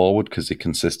going forward because he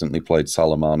consistently played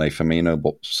Salah, Mane, Firmino,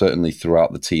 but certainly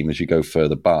throughout the team as you go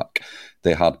further back,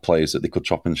 they had players that they could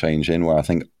chop and change in, where I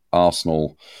think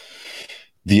Arsenal,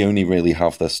 they only really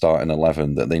have their starting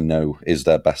 11 that they know is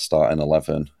their best starting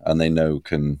 11, and they know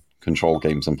can control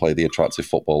games and play the attractive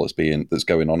football that's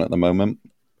going on at the moment.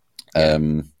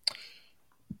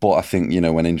 But I think,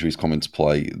 when injuries come into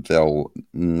play, they'll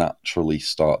naturally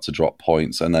start to drop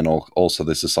points. And then also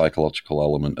there's a psychological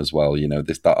element as well.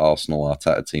 That Arsenal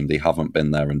Arteta team, they haven't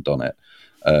been there and done it.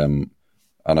 And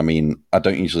I mean, I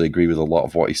don't usually agree with a lot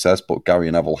of what he says, but Gary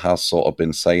Neville has sort of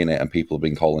been saying it and people have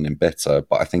been calling him bitter.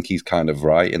 But I think he's kind of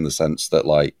right in the sense that,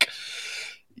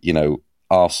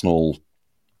 Arsenal,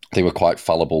 they were quite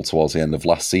fallible towards the end of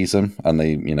last season and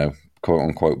they, quote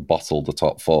unquote, bottled the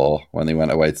top four when they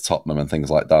went away to Tottenham and things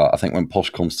like that. I think when push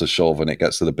comes to shove and it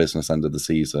gets to the business end of the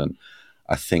season,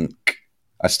 I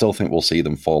still think we'll see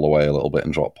them fall away a little bit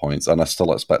and drop points. And I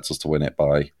still expect us to win it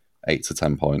by 8 to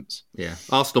 10 points. Yeah,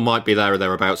 Arsenal might be there or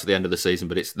thereabouts at the end of the season,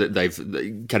 but it's they've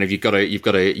kind of you've got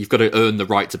to earn the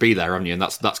right to be there, haven't you? And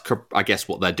that's I guess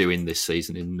what they're doing this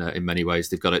season in many ways.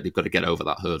 They've got to get over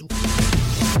that hurdle.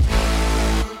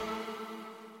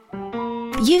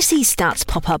 You see stats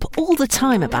pop up all the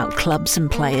time about clubs and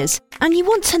players, and you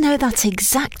want to know that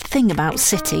exact thing about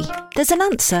City. There's an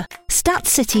answer.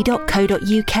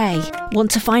 Statscity.co.uk.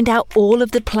 Want to find out all of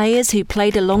the players who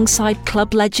played alongside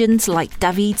club legends like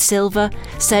David Silva,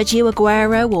 Sergio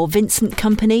Aguero or Vincent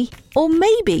Kompany? Or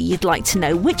maybe you'd like to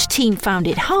know which team found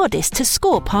it hardest to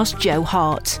score past Joe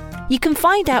Hart. You can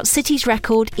find out City's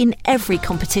record in every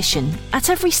competition,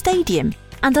 at every stadium,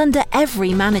 and under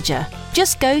every manager.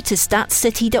 Just go to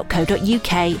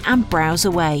statscity.co.uk and browse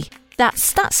away.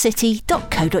 That's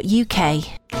statscity.co.uk.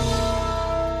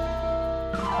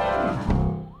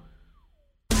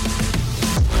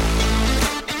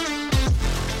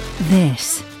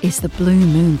 This is the Blue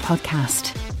Moon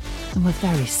Podcast, and we're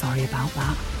very sorry about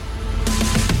that.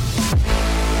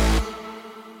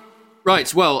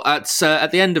 Right, well, at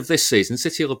the end of this season,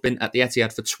 City will have been at the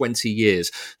Etihad for 20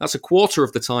 years. That's a quarter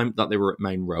of the time that they were at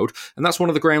Maine Road, and that's one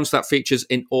of the grounds that features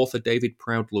in author David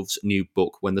Proudlove's new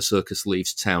book, When the Circus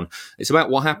Leaves Town. It's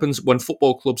about what happens when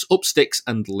football clubs up sticks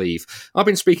and leave. I've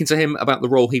been speaking to him about the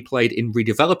role he played in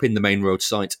redeveloping the Maine Road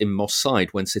site in Moss Side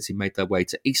when City made their way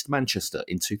to East Manchester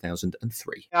in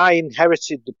 2003. I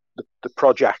inherited the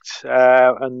project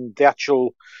and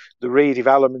the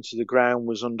redevelopment of the ground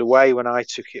was underway when I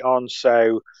took it on.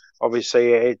 So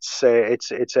obviously it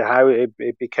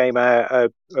became a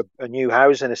new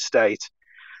housing estate.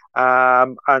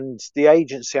 And the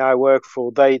agency I work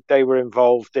for, they were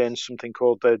involved in something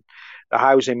called the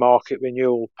Housing Market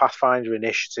Renewal Pathfinder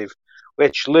Initiative,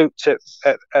 which looked at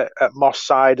Moss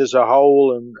Side as a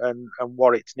whole and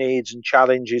what its needs and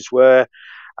challenges were.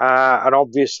 And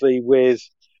obviously with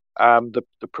the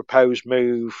proposed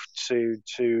move to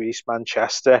East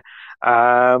Manchester,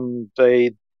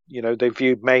 they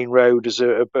viewed Maine Road as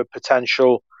a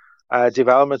potential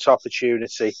development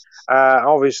opportunity.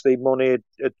 Obviously, money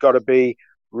had got to be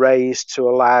raised to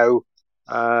allow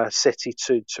City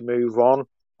to move on.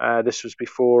 This was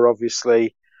before,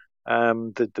 obviously,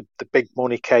 the big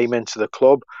money came into the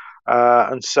club,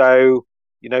 and so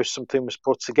something was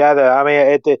put together. I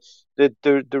mean,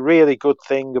 the really good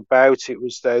thing about it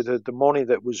was though that the money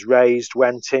that was raised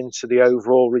went into the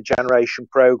overall regeneration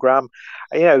program.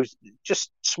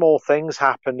 Just small things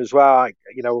happened as well. Like,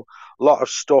 a lot of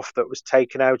stuff that was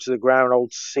taken out of the ground,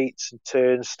 old seats and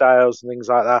turnstiles and things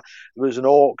like that. There was an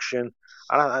auction,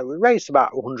 and we raised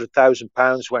about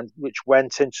 £100,000, which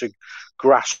went into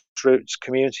grassroots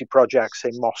community projects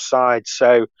in Moss Side.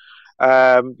 So.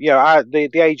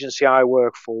 The agency I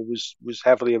work for was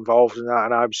heavily involved in that,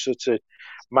 and I sort of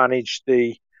managed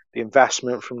the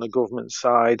investment from the government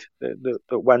side that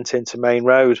went into Maine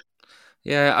Road.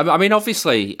 Yeah, I mean,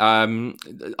 obviously, a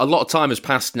lot of time has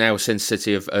passed now since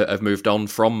City have moved on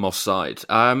from Moss Side.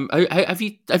 Have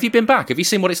you been back? Have you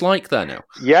seen what it's like there now?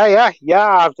 Yeah.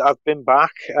 I've been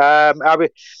back.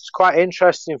 It's quite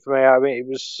interesting for me. I mean,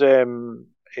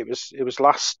 it was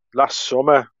last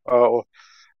summer,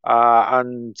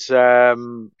 and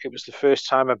it was the first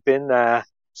time I've been there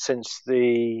since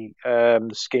the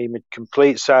scheme had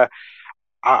complete. So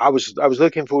I was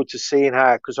looking forward to seeing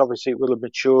how, because obviously it will have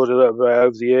matured a little bit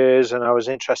over the years, and I was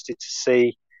interested to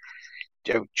see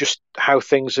just how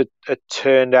things had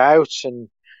turned out. And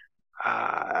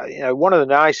one of the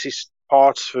nicest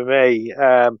parts for me,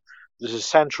 there's a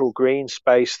central green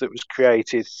space that was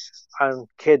created, and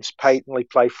kids patently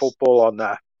play football on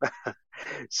there.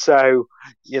 So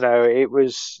it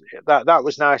was that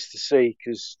was nice to see,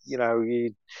 because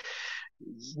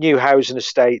new housing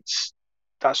estates,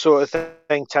 that sort of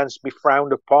thing tends to be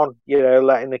frowned upon.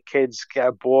 Letting the kids get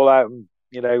a ball out, and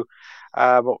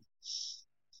but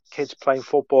kids playing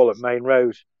football at Maine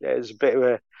Road, there's a bit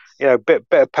of bit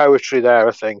of poetry there,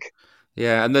 I think.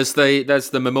 Yeah, and there's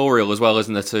the memorial as well,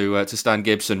 isn't there, to Stan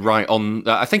Gibson, right on?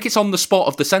 I think it's on the spot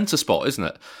of the centre spot, isn't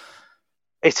it?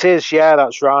 It is, yeah,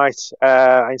 that's right.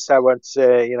 Instead, went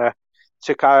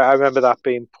I remember that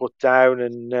being put down,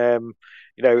 and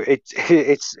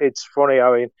it's funny.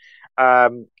 I mean,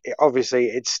 obviously,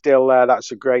 it's still there.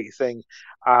 That's a great thing.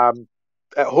 At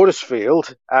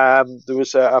Huddersfield, there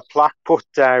was a plaque put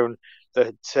down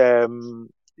that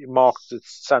marked the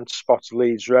centre spot of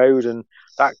Leeds Road, and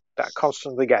that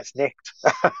constantly gets nicked.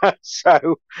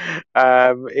 So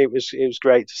it was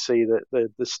great to see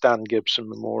that the Stan Gibson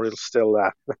Memorial is still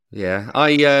there. Yeah,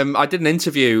 I did an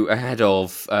interview ahead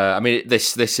of.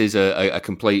 This is a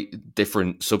complete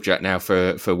different subject now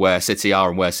for where City are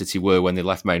and where City were when they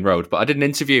left Maine Road. But I did an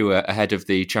interview ahead of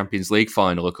the Champions League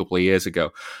final a couple of years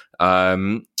ago,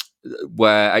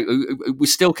 where it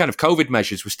was still kind of COVID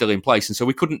measures were still in place, and so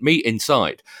we couldn't meet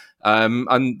inside.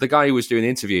 And the guy who was doing the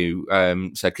interview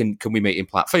said, "Can we meet in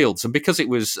Platt Fields?" And because it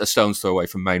was a stone's throw away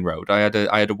from Maine Road, I had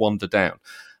a wander down,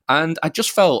 and I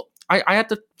just felt. I had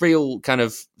the real kind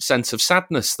of sense of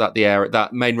sadness that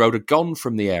that Maine Road had gone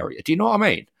from the area. Do you know what I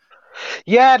mean?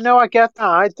 Yeah, no, I get that.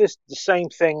 I did the same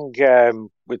thing I'm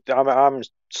a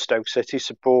Stoke City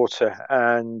supporter,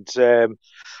 and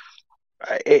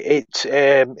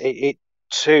it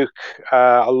took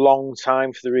a long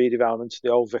time for the redevelopment of the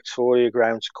old Victoria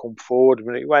ground to come forward.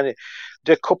 When it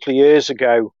did a couple of years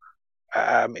ago,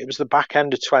 it was the back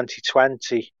end of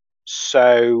 2020,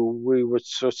 so we were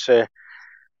sort of.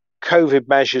 COVID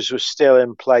measures were still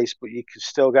in place, but you could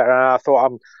still get around. I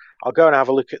thought I'll go and have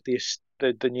a look at the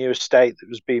new estate that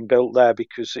was being built there,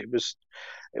 because it was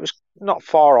not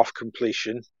far off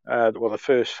completion. The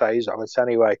first phase of it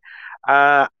anyway,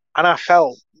 and I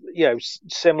felt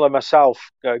similar myself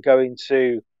going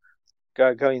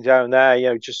down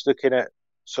there. Just looking at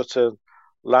sort of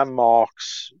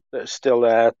landmarks that are still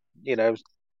there. The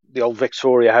old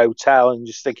Victoria Hotel, and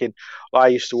just thinking, well, I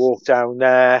used to walk down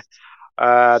there.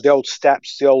 The old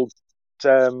steps, the old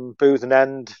Booth and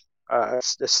End are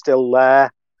still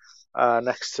there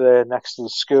next to the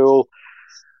school.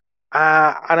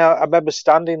 And I remember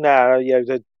standing there.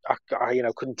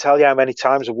 I couldn't tell you how many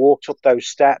times I walked up those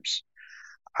steps.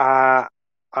 And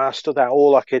I stood there.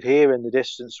 All I could hear in the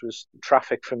distance was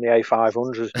traffic from the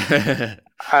A500.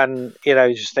 And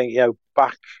just think,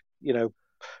 back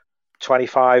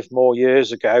 25 more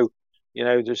years ago,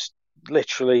 there's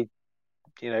literally.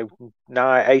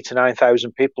 8,000 to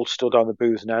 9,000 people stood on the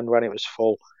Booth and End when it was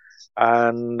full,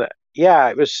 and yeah,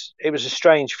 it was a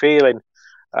strange feeling.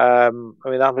 That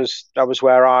was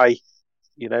where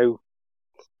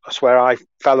that's where I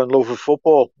fell in love with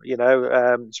football.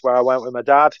 It's where I went with my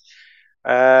dad,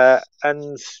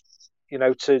 and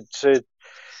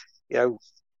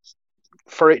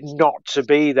for it not to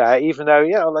be there, even though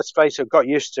let's face it, I've got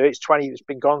used to it. It's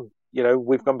been gone.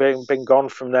 We've been gone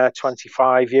from there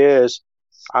 25 years.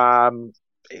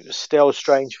 It was still a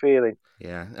strange feeling.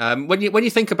 Yeah. When you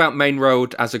think about Maine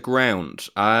Road as a ground,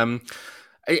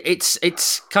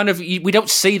 it's kind of we don't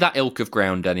see that ilk of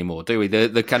ground anymore, do we?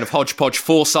 The kind of hodgepodge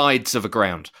four sides of a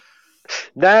ground.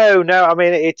 No. I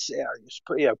mean, it's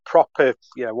proper.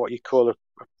 What you call a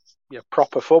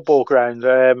proper football ground.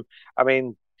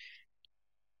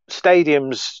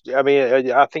 Stadiums.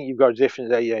 I think you've got a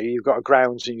different. You've got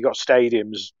grounds and you've got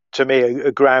stadiums. To me,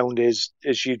 a ground is,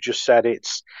 as you just said,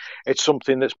 it's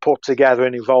something that's put together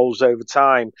and evolves over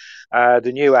time.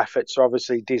 The new efforts are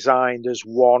obviously designed as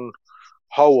one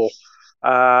whole,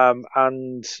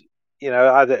 and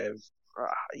I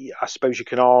suppose you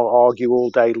can argue all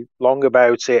day long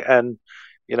about it, and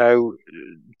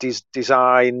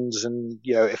designs and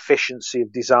efficiency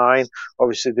of design.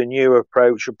 Obviously, the new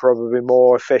approach are probably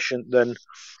more efficient than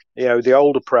the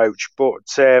old approach, but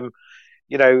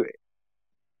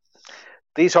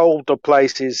these older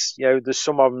places, there's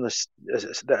some of them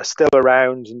that are still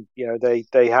around, and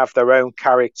they have their own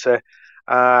character,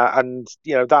 and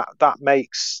that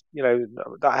makes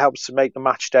that helps to make the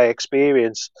match day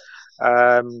experience.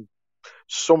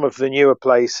 Some of the newer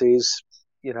places,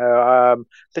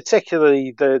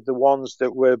 particularly the ones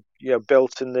that were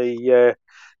built in the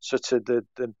sort of the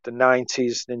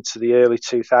 90s into the early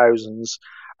 2000s,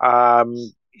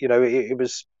 it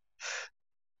was.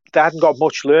 They hadn't got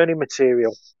much learning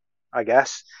material, I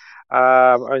guess.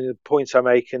 And the point I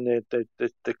make in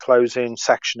the closing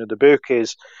section of the book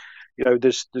is,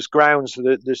 there's grounds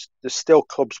that there's still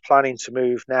clubs planning to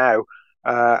move now,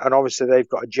 and obviously they've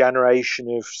got a generation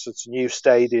of sort of new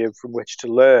stadium from which to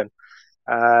learn.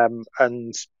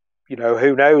 And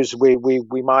who knows?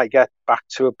 We might get back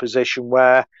to a position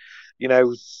where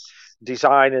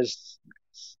designers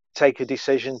take a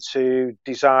decision to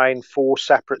design four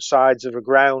separate sides of a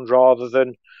ground rather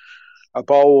than a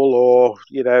bowl, or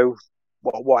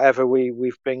whatever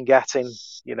we've been getting,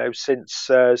 since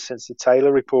the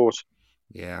Taylor report.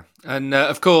 Yeah, and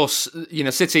of course,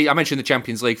 City. I mentioned the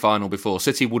Champions League final before.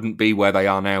 City wouldn't be where they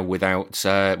are now without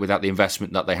the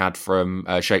investment that they had from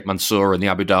Sheikh Mansour and the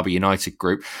Abu Dhabi United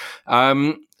group.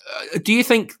 Do you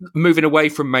think moving away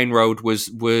from Maine Road was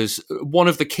one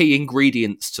of the key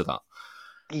ingredients to that?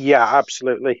 Yeah,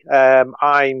 absolutely.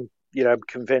 I'm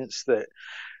convinced that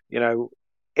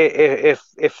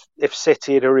if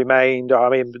City had remained, I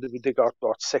mean, they got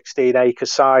 16-acre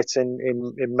site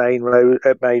in Maine Road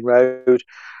at Maine Road.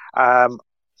 I'm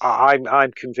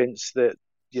convinced that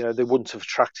they wouldn't have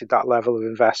attracted that level of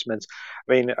investment.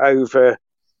 I mean, over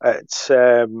at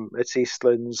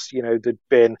Eastlands, there'd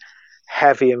been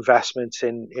heavy investment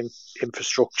in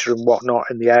infrastructure and whatnot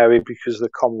in the area because of the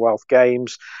Commonwealth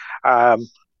Games. A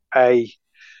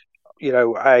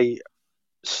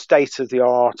state of the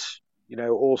art,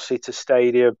 all-seater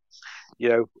stadium,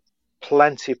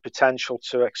 plenty of potential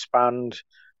to expand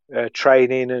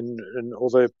training and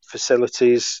other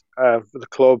facilities for the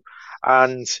club.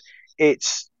 And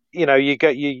it's, you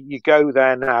go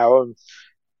there now and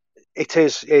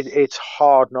it's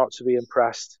hard not to be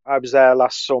impressed. I was there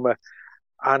last summer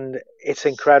and it's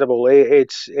incredible.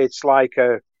 It's like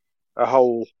a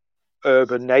whole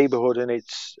urban neighbourhood in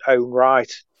its own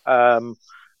right. And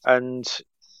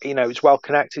it's well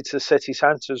connected to the city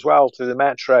centre as well, to the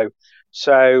metro.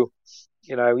 So,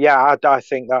 I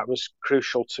think that was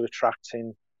crucial to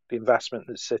attracting the investment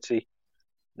that City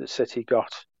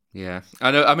got. Yeah,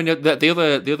 I know. I mean,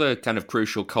 the other kind of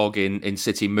crucial cog in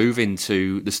City moving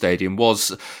to the stadium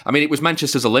was, I mean, it was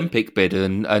Manchester's Olympic bid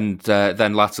and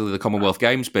then latterly the Commonwealth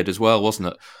Games bid as well, wasn't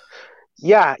it?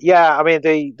 Yeah. I mean,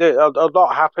 a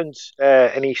lot happened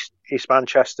in East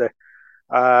Manchester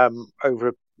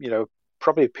over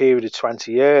probably a period of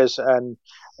 20 years, and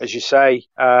as you say,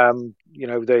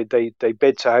 they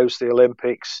bid to host the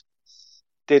Olympics,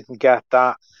 didn't get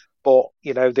that. But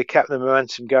they kept the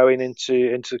momentum going into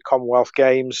the Commonwealth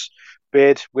Games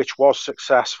bid, which was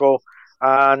successful,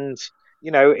 and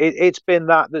it's been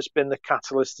that's been the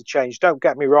catalyst to change. Don't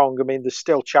get me wrong. I mean, there's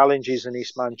still challenges in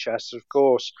East Manchester, of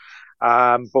course,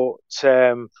 but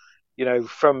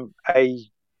from a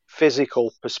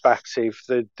physical perspective,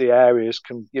 the areas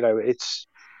can it's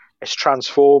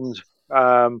transformed.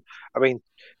 I mean,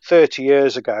 30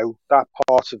 years ago, that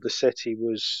part of the city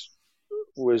was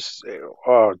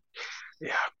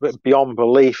beyond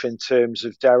belief in terms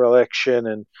of dereliction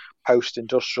and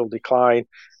post-industrial decline,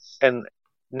 and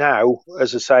now,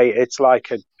 as I say, it's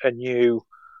like a new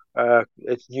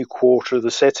quarter of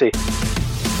the city.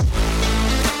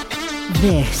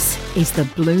 This is the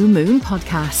Blue Moon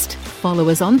Podcast. Follow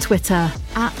us on Twitter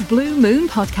 @Blue Moon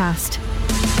Podcast.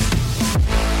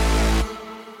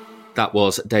 That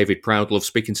was David Proudlove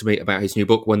speaking to me about his new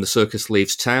book, When the Circus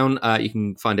Leaves Town. You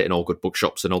can find it in all good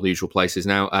bookshops and all the usual places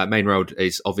now. Maine Road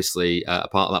is obviously a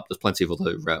part of that. There's plenty of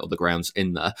other grounds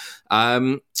in there.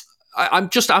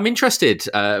 I'm interested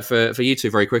for you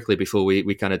two very quickly before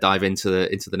we kind of dive into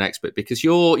the next bit, because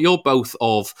you're both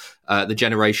of the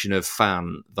generation of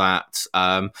fan that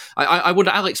I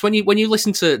wonder, Alex, when you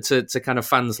listen to kind of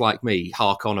fans like me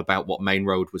hark on about what Maine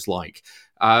Road was like,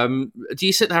 do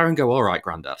you sit there and go, all right,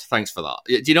 Grandad, thanks for that?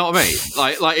 Do you know what I mean?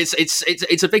 Like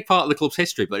it's a big part of the club's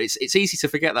history, but it's easy to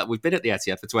forget that we've been at the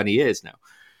Etihad for 20 years now.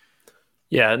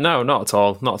 Yeah, no, not at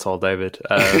all, David.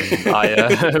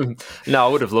 I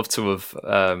would have loved to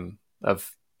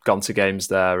have gone to games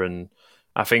there, and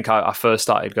I think I first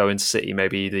started going to City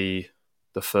maybe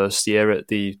the first year at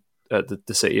the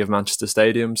City of Manchester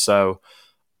Stadium. So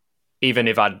even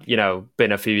if I'd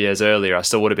been a few years earlier, I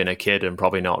still would have been a kid and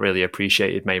probably not really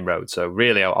appreciated Maine Road. So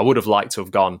really, I would have liked to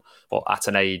have gone, but at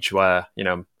an age where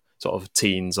sort of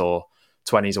teens or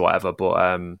 20s or whatever.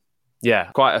 But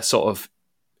quite a sort of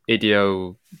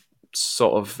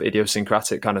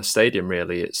idiosyncratic kind of stadium,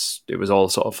 really. It was all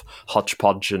sort of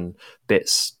hodgepodge and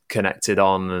bits connected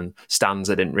on and stands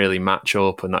that didn't really match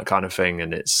up and that kind of thing.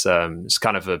 And it's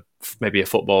kind of maybe a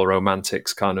football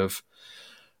romantics kind of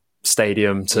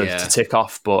stadium to tick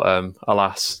off, but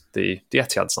alas, the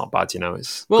Etihad's not bad.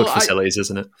 It's good facilities,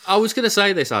 isn't it? I was going to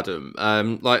say this, Adam.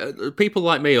 Like people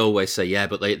like me always say, yeah,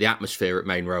 but the atmosphere at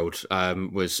Maine Road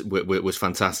was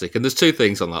fantastic. And there's two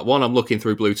things on that. One, I'm looking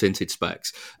through blue tinted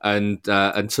specs, and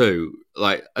two,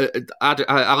 like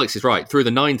Alex is right. Through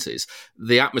the 90s,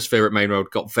 the atmosphere at Maine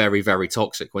Road got very, very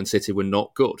toxic when City were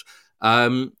not good.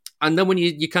 And then when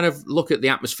you kind of look at the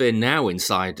atmosphere now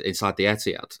inside the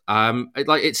Etihad,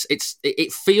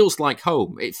 it feels like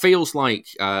home. It feels like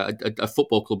a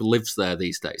football club lives there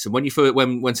these days. And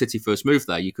when City first moved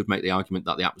there, you could make the argument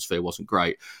that the atmosphere wasn't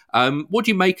great. What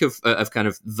do you make of kind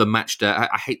of the match day?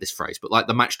 I hate this phrase, but like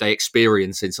the match day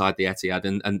experience inside the Etihad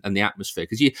and the atmosphere?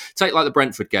 Because you take like the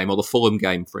Brentford game or the Fulham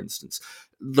game, for instance,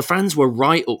 the fans were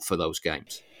right up for those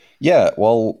games. Yeah,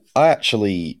 well, I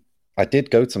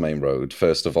did go to Maine Road,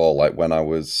 first of all, like when I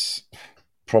was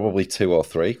probably 2 or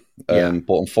 3. But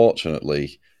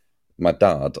unfortunately, my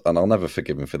dad, and I'll never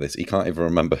forgive him for this, he can't even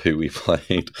remember who we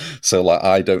played. So like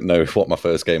I don't know what my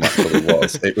first game actually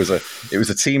was. It was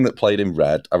a team that played in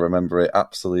red. I remember it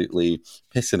absolutely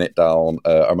pissing it down.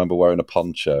 I remember wearing a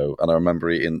poncho, and I remember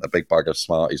eating a big bag of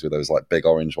Smarties with those like big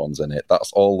orange ones in it.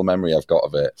 That's all the memory I've got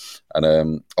of it.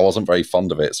 And I wasn't very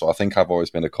fond of it. So I think I've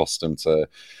always been accustomed to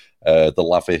the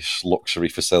lavish luxury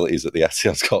facilities that the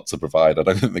Etihad's got to provide. I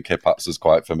don't think the Kipats is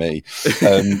quite for me.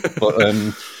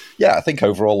 I think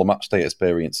overall the match day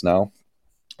experience now,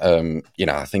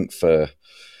 I think for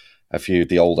a few of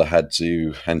the older heads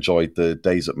who enjoyed the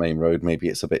days at Maine Road, maybe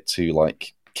it's a bit too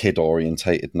like kid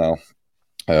orientated now,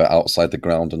 outside the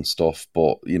ground and stuff.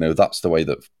 But, that's the way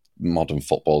that modern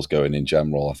football's going in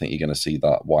general. I think you're going to see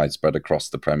that widespread across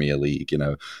the Premier League,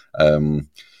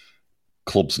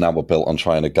 clubs now are built on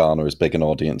trying to garner as big an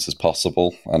audience as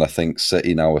possible. And I think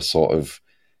City now are sort of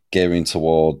gearing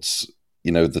towards,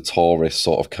 the tourist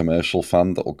sort of commercial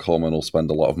fan that will come and will spend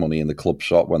a lot of money in the club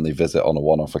shop when they visit on a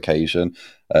one-off occasion.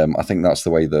 I think that's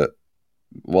the way that,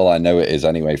 well, I know it is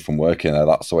anyway from working there,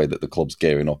 that's the way that the club's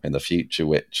gearing up in the future,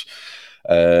 which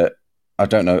I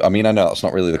don't know. I mean, I know that's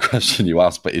not really the question you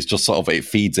asked, but it's just sort of, it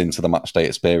feeds into the match day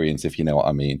experience, if you know what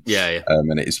I mean. Yeah.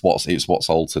 And it's what's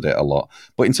altered it a lot.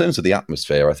 But in terms of the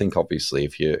atmosphere, I think obviously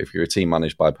if you're a team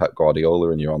managed by Pep Guardiola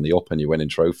and you're on the up and you're winning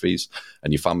trophies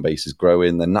and your fan base is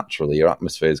growing, then naturally your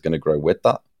atmosphere is going to grow with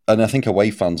that. And I think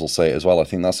away fans will say it as well. I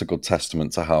think that's a good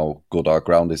testament to how good our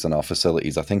ground is and our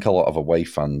facilities. I think a lot of away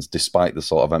fans, despite the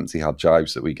sort of empty-head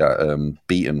jibes that we get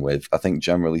beaten with, I think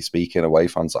generally speaking, away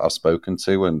fans that I've spoken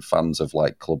to and fans of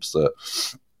like clubs that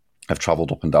have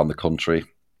travelled up and down the country,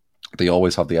 they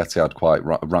always have the Etihad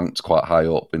ranked quite high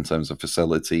up in terms of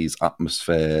facilities,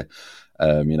 atmosphere,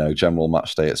 general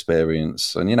match day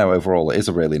experience. And, overall, it is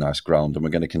a really nice ground and we're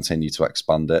going to continue to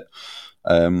expand it.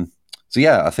 So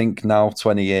yeah, I think now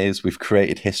 20 years, we've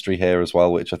created history here as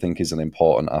well, which I think is an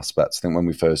important aspect. I think when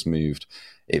we first moved,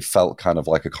 it felt kind of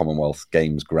like a Commonwealth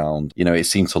Games ground. It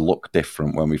seemed to look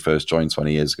different when we first joined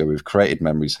 20 years ago. We've created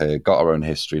memories here, got our own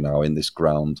history now in this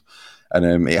ground.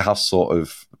 And it has sort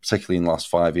of, particularly in the last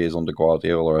 5 years under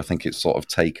Guardiola, I think it's sort of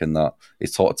taken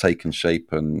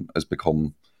shape and has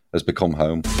become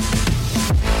home.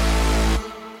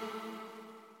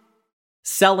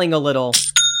 Selling a little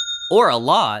or a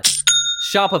lot,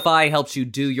 Shopify helps you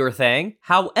do your thing,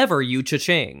 however you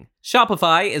cha-ching.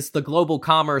 Shopify is the global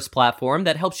commerce platform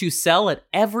that helps you sell at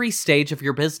every stage of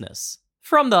your business.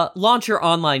 From the launch your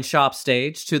online shop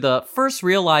stage to the first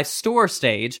real-life store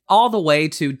stage, all the way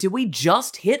to did we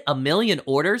just hit 1 million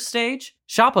orders stage?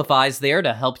 Shopify's there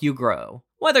to help you grow.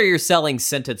 Whether you're selling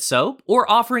scented soap or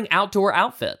offering outdoor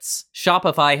outfits,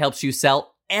 Shopify helps you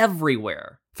sell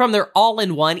everywhere. From their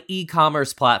all-in-one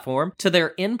e-commerce platform to their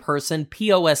in-person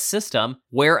POS system,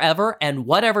 wherever and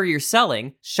whatever you're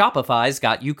selling, Shopify's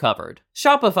got you covered.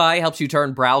 Shopify helps you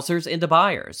turn browsers into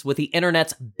buyers with the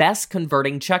internet's best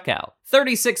converting checkout,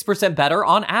 36% better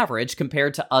on average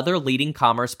compared to other leading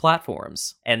commerce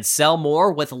platforms. And sell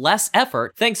more with less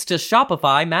effort thanks to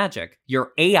Shopify Magic,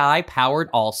 your AI-powered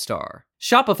all-star.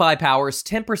 Shopify powers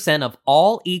 10% of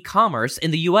all e-commerce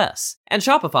in the US, and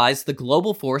Shopify's the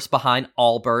global force behind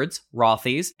Allbirds,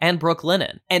 Rothy's, and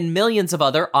Brooklinen, and millions of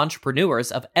other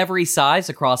entrepreneurs of every size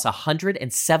across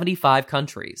 175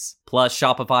 countries. Plus,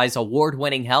 Shopify's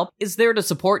award-winning help is there to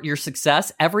support your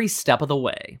success every step of the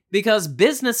way. Because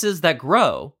businesses that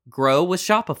grow with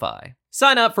Shopify.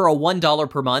 Sign up for a $1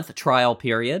 per month trial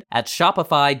period at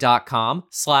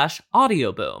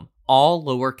shopify.com/audioboom, all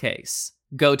lowercase.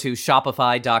 Go to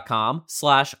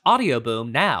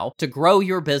shopify.com/audioboom now to grow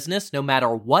your business no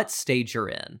matter what stage you're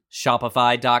in.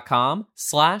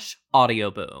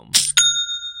 Shopify.com/audioboom.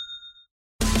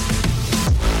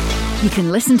 You can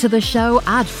listen to the show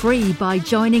ad-free by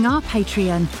joining our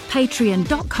Patreon,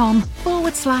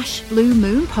 patreon.com/Blue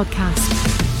Moon Podcast.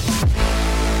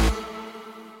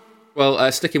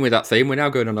 Well, sticking with that theme, we're now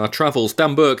going on our travels.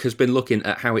 Dan Burke has been looking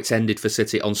at how it's ended for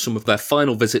City on some of their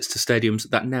final visits to stadiums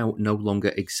that now no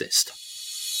longer exist.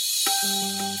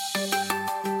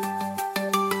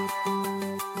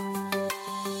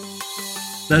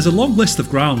 There's a long list of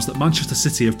grounds that Manchester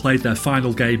City have played their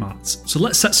final game at, so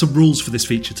let's set some rules for this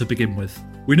feature to begin with.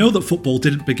 We know that football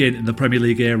didn't begin in the Premier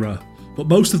League era, but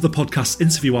most of the podcast's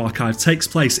interview archive takes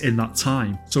place in that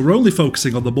time, so we're only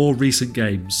focusing on the more recent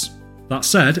games. That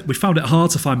said, we found it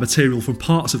hard to find material from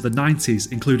parts of the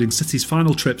 90s, including City's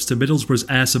final trips to Middlesbrough's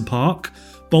Ayresome Park,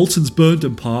 Bolton's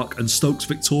Burnden Park and Stoke's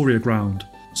Victoria Ground.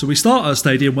 So we start at a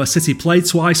stadium where City played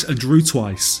twice and drew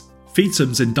twice.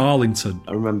 Feetham's in Darlington.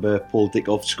 I remember Paul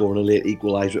Dickoff scoring a late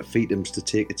equaliser at Feetham's to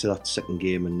take it to that second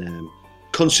game, and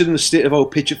considering the state of our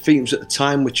pitch at Feetham's at the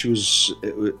time, which was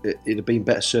it had been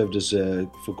better served as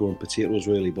for growing potatoes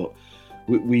really, but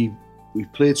we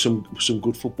played some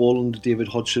good football under David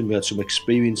Hodgson. We had some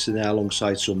experience in there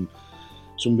alongside some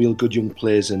real good young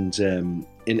players, and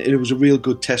it was a real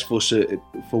good test for us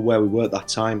for where we were at that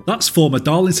time. That's former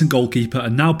Darlington goalkeeper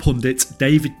and now pundit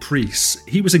David Preece.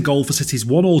 He was in goal for City's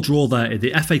 1-1 draw there in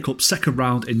the FA Cup second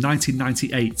round in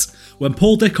 1998, when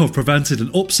Paul Dickoff prevented an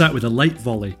upset with a late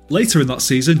volley. Later in that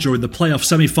season, during the playoff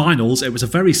semi-finals, it was a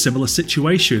very similar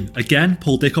situation. Again,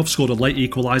 Paul Dickoff scored a late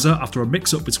equaliser after a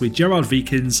mix-up between Gerard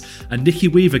Vikins and Nicky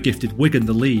Weaver gifted Wigan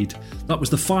the lead. That was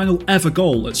the final ever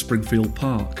goal at Springfield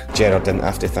Park. Gerard didn't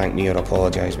have to thank me or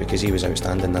apologise because he was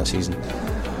outstanding that season,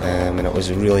 and it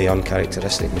was a really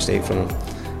uncharacteristic mistake from him,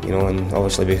 and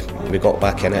obviously we got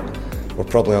back in it. We're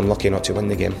probably unlucky not to win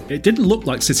the game. It didn't look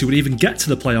like City would even get to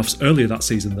the playoffs earlier that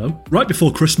season though. Right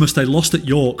before Christmas they lost at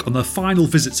York on their final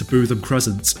visit to Bootham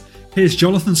Crescent. Here's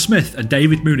Jonathan Smith and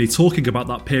David Mooney talking about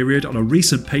that period on a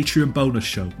recent Patreon bonus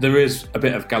show. There is a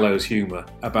bit of gallows humour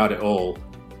about it all,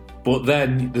 but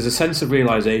then there's a sense of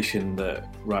realisation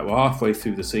that, right, we're halfway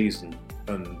through the season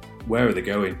and where are they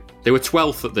going? They were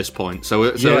 12th at this point,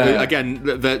 so yeah. Again,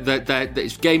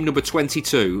 it's game number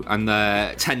 22, and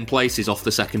they're 10 places off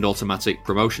the second automatic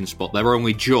promotion spot. They're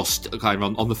only just kind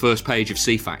of on the first page of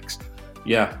CFAX.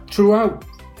 Yeah, throughout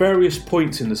various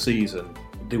points in the season,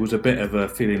 there was a bit of a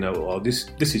feeling of, oh, this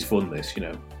is fun, this,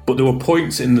 But there were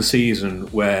points in the season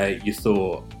where you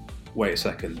thought, wait a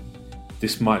second,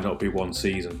 this might not be one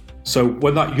season. So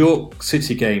when that York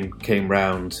City game came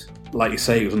round, like you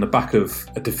say, it was on the back of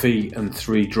a defeat and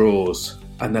 3 draws,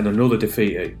 and then another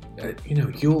defeat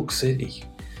at York City.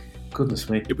 Goodness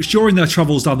me. It was during their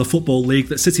travels down the Football League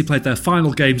that City played their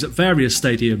final games at various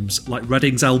stadiums, like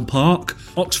Reading's Elm Park,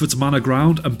 Oxford's Manor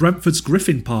Ground, and Brentford's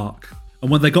Griffin Park.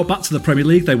 And when they got back to the Premier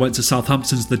League, they went to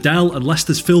Southampton's The Dell and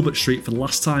Leicester's Filbert Street for the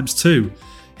last times too.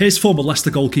 Here's former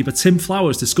Leicester goalkeeper Tim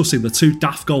Flowers discussing the 2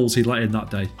 daft goals he let in that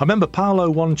day. I remember Paolo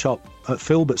One-Chop at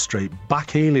Filbert Street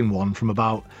backheeling one from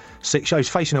about 6 yards. He was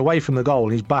facing away from the goal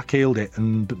and he's backheeled it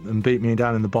and beat me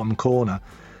down in the bottom corner.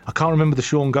 I can't remember the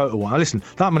Sean Goater one. Listen,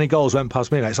 that many goals went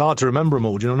past me. It's hard to remember them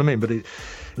all, do you know what I mean? But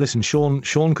listen,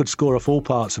 Sean could score off all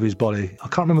parts of his body. I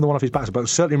can't remember the one off his back, but I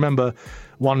certainly remember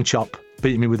One-Chop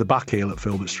beating me with a backheel at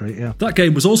Filbert Street, yeah. That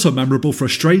game was also memorable for a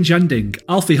strange ending.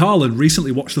 Alfie Harlan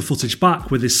recently watched the footage back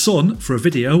with his son for a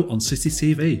video on City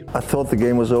TV. I thought the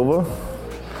game was over,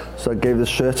 so I gave the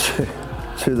shirt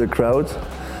to the crowd,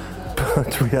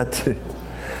 but I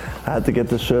had to get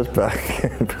the shirt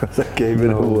back because I gave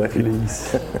it away.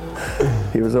 Please.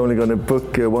 He was only going to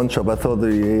book One-Chop. I thought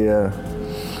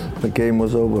the game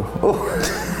was over. Oh.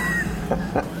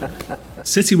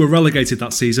 City were relegated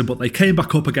that season, but they came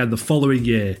back up again the following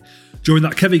year. During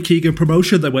that Kevin Keegan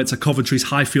promotion, they went to Coventry's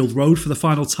Highfield Road for the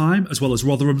final time, as well as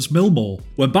Rotherham's Millmoor.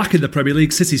 When back in the Premier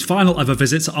League, City's final ever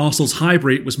visit to Arsenal's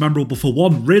Highbury was memorable for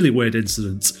one really weird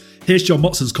incident. Here's John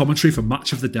Motson's commentary for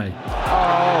Match of the Day.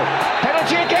 Oh,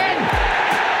 penalty again!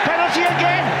 Penalty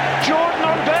again! Jordan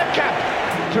on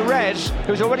Bergkamp to Rez,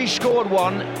 who's already scored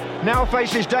one, now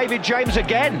faces David James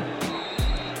again.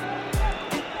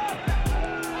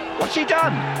 What's he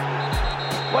done?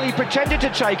 Well, he pretended to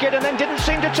take it and then didn't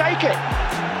seem to take it.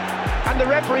 And the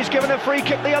referee's given a free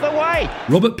kick the other way.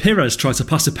 Robert Pires tried to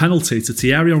pass a penalty to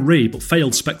Thierry Henry but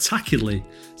failed spectacularly.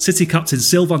 City captain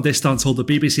Sylvain Distin told the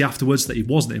BBC afterwards that he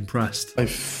wasn't impressed. I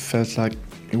felt like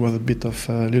it was a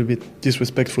little bit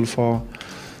disrespectful for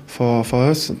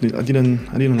us. I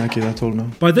didn't like it at all, no.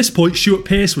 By this point, Stuart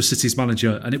Pearce was City's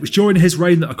manager, and it was during his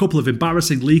reign that a couple of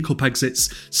embarrassing League Cup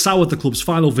exits soured the club's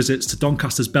final visits to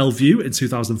Doncaster's Bellevue in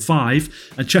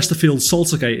 2005 and Chesterfield's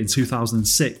Saltergate in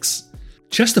 2006.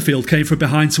 Chesterfield came from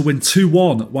behind to win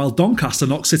 2-1, while Doncaster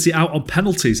knocked City out on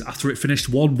penalties after it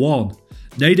finished 1-1.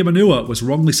 Nader Manua was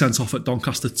wrongly sent off at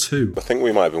Doncaster 2. I think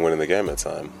we might have been winning the game at the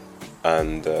time,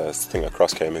 and I think a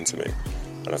cross came into me,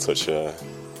 and I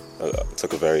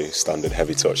took a very standard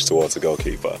heavy touch towards the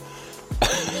goalkeeper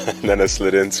and then I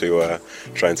slid in to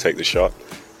try and take the shot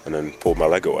and then pulled my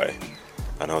leg away,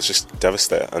 and I was just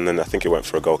devastated. And then I think it went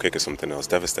for a goal kick or something. I was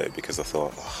devastated because I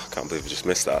thought, I can't believe I just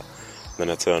missed that. And then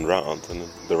I turned round, and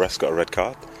the ref got a red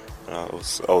card. And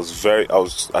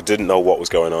I didn't know what was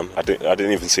going on. I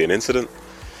didn't even see an incident.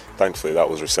 Thankfully, that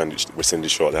was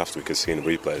rescinded shortly after, because seeing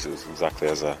the replays, it was exactly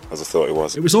as I thought it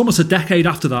was. It was almost a decade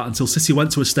after that until City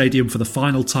went to a stadium for the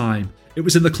final time. It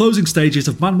was in the closing stages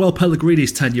of Manuel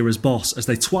Pellegrini's tenure as boss, as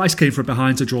they twice came from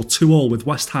behind to draw 2-2 with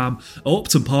West Ham at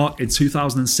Upton Park in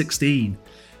 2016.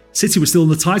 City was still in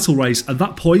the title race, and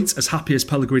that point, as happy as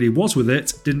Pellegrini was with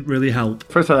it, didn't really help.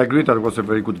 First, I agree that it was a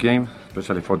very good game,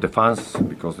 especially for the fans,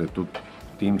 because the two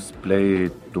teams play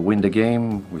to win the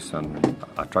game with some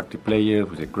attractive players,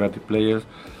 with creative players.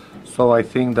 So I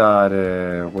think that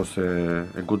it was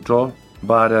a good draw.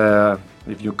 But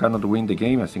if you cannot win the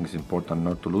game, I think it's important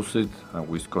not to lose it. And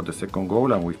we scored the second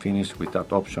goal, and we finished with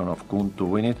that option of Kun to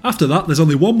win it. After that, there's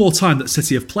only one more time that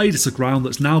City have played at a ground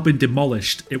that's now been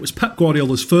demolished. It was Pep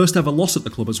Guardiola's first ever loss at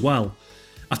the club as well.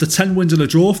 After 10 wins and a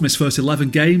draw from his first 11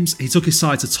 games, he took his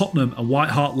side to Tottenham and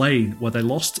White Hart Lane, where they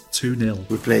lost 2-0.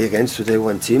 We play against today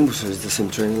one team, which was the same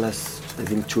training last, I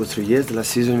think, 2 or 3 years. The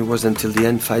last season it was until the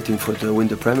end fighting to win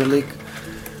the Premier League.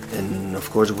 And of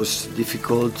course it was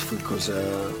difficult because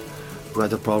we had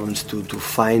the problems to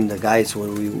find the guys where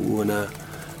we want to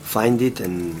find it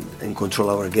and control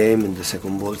our game. And the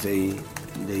second balls, they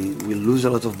will lose a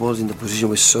lot of balls in the position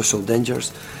with so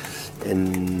dangerous.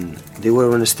 And they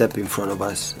were on a step in front of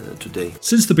us today.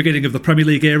 Since the beginning of the Premier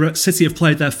League era, City have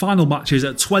played their final matches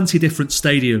at 20 different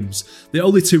stadiums. The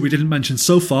only two we didn't mention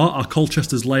so far are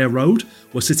Colchester's Layer Road,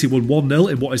 where City won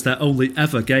 1-0 in what is their only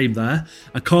ever game there,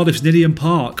 and Cardiff's Ninian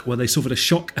Park, where they suffered a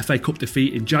shock FA Cup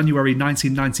defeat in January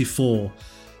 1994.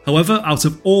 However, out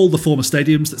of all the former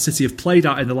stadiums that City have played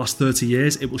at in the last 30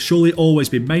 years, it will surely always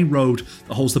be Maine Road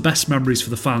that holds the best memories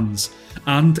for the fans.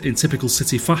 And, in typical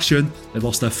City fashion, they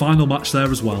lost their final match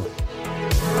there as well.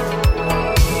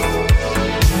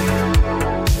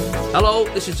 Hello,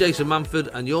 this is Jason Manford,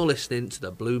 and you're listening to the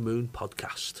Blue Moon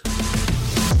Podcast.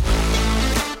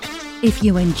 If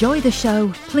you enjoy the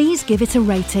show, please give it a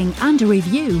rating and a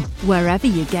review wherever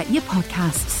you get your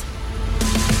podcasts.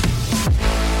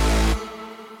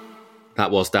 That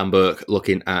was Dan Burke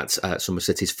looking at some of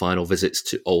City's final visits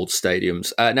to old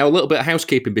stadiums. Now, a little bit of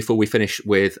housekeeping before we finish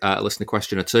with a listener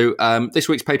question or two. This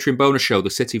week's Patreon bonus show,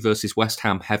 the City versus West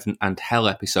Ham Heaven and Hell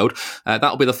episode,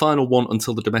 that'll be the final one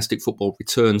until the domestic football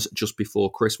returns just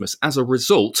before Christmas. As a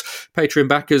result, Patreon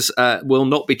backers will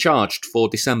not be charged for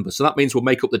December. So that means we'll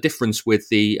make up the difference with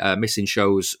the missing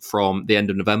shows from the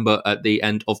end of November at the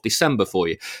end of December for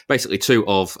you. Basically, 2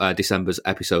 of December's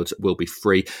episodes will be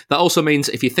free. That also means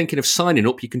if you're thinking of signing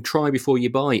up, you can try before you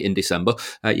buy in December.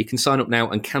 You can sign up now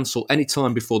and cancel any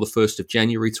time before the 1st of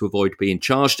January to avoid being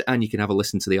charged, and you can have a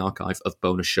listen to the archive of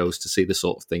bonus shows to see the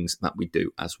sort of things that we do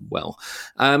as well.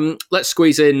 Let's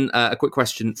squeeze in a quick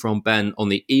question from Ben on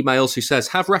the emails, who says,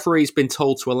 have referees been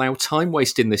told to allow time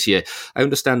wasting this year? I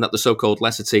understand that the so-called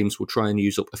lesser teams will try and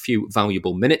use up a few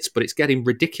valuable minutes, but it's getting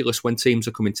ridiculous when teams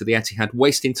are coming to the Etihad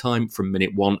wasting time from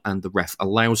minute 1 and the ref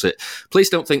allows it. Please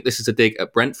don't think this is a dig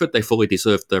at Brentford. They fully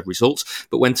deserved their results.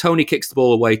 But when Tony kicks the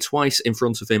ball away twice in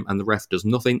front of him and the ref does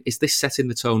nothing, is this setting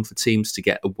the tone for teams to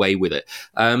get away with it?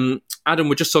 Adam,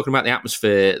 we're just talking about the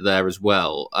atmosphere there as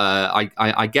well.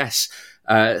 I guess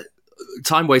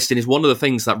time wasting is one of the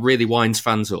things that really winds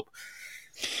fans up.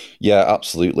 Yeah,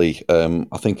 absolutely.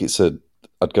 I think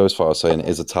I'd go as far as saying it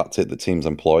is a tactic that teams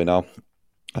employ now.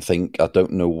 I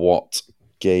don't know what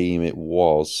game it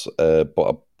was, but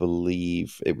I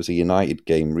believe it was a United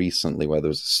game recently where there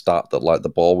was a stat that like the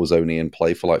ball was only in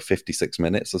play for like 56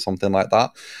 minutes or something like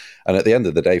that. And at the end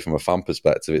of the day, from a fan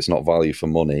perspective, it's not value for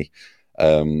money.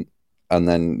 And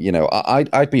then,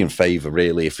 I'd be in favour,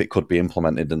 really, if it could be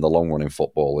implemented in the long run in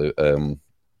football,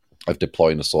 of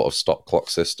deploying a sort of stop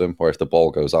clock system where if the ball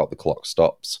goes out, the clock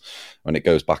stops. When it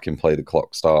goes back in play, the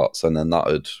clock starts. And then that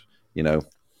would,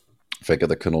 figure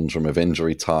the conundrum of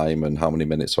injury time and how many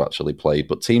minutes are actually played.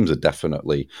 But teams are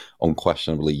definitely,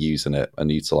 unquestionably using it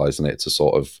and utilising it to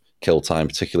sort of kill time,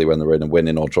 particularly when they're in a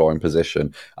winning or drawing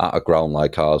position at a ground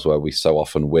like ours where we so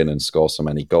often win and score so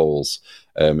many goals.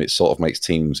 It sort of makes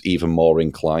teams even more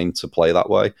inclined to play that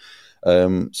way.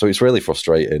 So it's really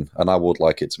frustrating, and I would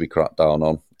like it to be cracked down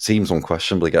on. Teams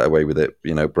unquestionably get away with it.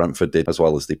 Brentford did as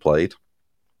well as they played.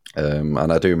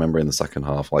 And I do remember in the second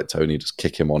half, like Tony just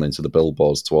kicking one into the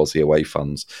billboards towards the away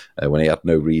fans when he had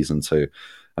no reason to.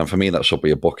 And for me, that should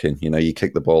be a booking. You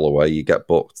kick the ball away, you get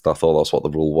booked. I thought that's what the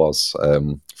rule was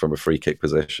from a free kick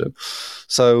position.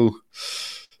 So,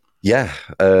 yeah,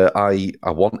 I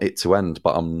want it to end,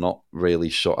 but I'm not really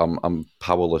sure. I'm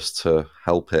powerless to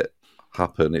help it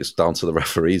happen. It's down to the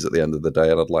referees at the end of the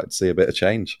day, and I'd like to see a bit of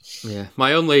change. Yeah,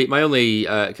 my only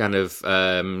kind of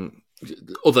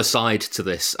other side to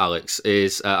this, Alex,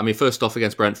 is first off,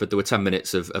 against Brentford, there were 10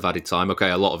 minutes of added time. Okay,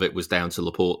 a lot of it was down to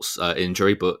Laporte's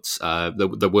injury, but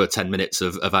there were 10 minutes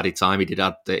of added time. He did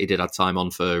add time on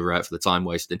for the time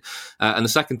wasting. And the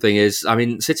second thing is,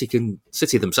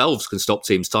 City themselves can stop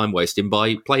teams time wasting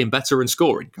by playing better and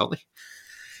scoring, can't they?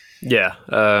 Yeah.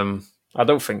 I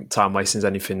don't think time wasting is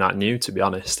anything that new, to be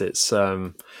honest. It's,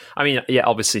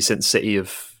 obviously since City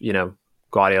have,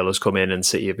 Guardiola's come in and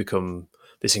City have become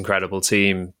this incredible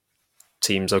team,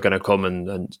 teams are going to come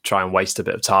and try and waste a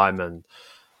bit of time. And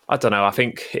I don't know, I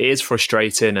think it is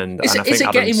frustrating. Is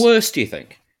it getting worse, do you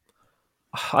think?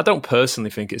 I don't personally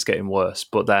think it's getting worse,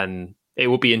 but then it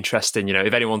would be interesting,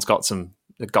 if anyone's got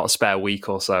a spare week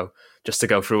or so, just to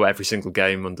go through every single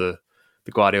game under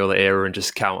the Guardiola era and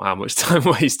just count how much time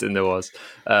wasting there was.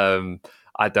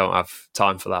 I don't have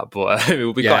time for that, but it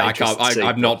will be quite interesting to see.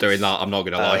 I'm not doing that. I'm not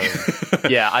going to lie.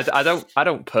 I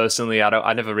don't personally. I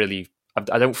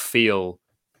don't feel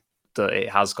that it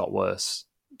has got worse.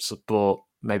 So, but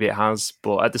maybe it has.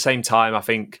 But at the same time, I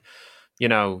think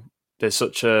there's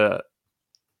such a.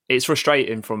 It's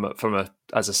frustrating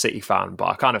as a City fan, but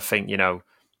I kind of think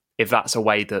if that's a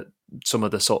way that some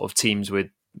of the sort of teams with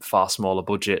far smaller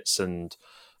budgets and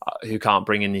who can't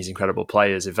bring in these incredible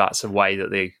players, if that's a way that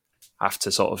they have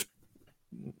to sort of,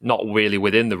 not really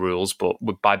within the rules, but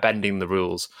by bending the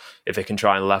rules, if they can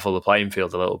try and level the playing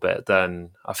field a little bit, then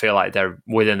I feel like they're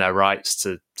within their rights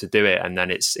to do it, and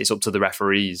then it's up to the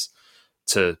referees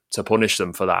to punish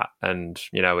them for that. And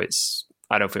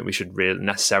I don't think we should really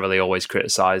necessarily always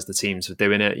criticise the teams for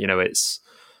doing it.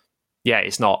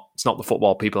 It's not the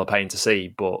football people are paying to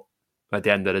see, but at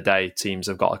the end of the day, teams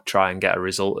have got to try and get a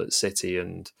result at City,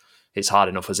 and it's hard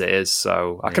enough as it is.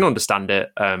 So I can understand it,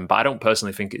 but I don't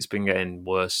personally think it's been getting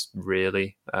worse,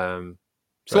 really.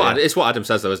 It's what Adam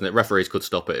says, though, isn't it? Referees could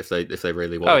stop it if they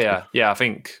really want. Oh yeah, yeah. I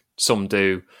think some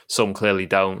do, some clearly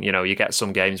don't. You get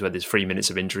some games where there's 3 minutes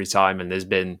of injury time, and there's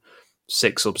been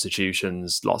 6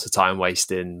 substitutions, lots of time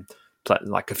wasting,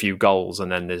 like a few goals, and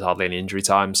then there's hardly any injury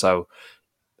time. So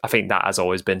I think that has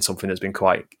always been something that's been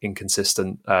quite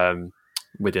inconsistent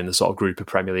within the sort of group of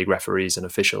Premier League referees and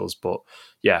officials. But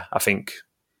yeah, I think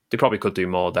they probably could do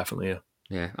more, definitely.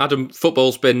 Yeah, Adam,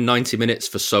 football's been 90 minutes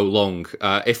for so long.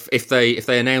 If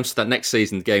they announced that next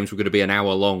season the games were going to be an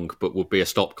hour long but would be a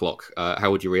stop clock,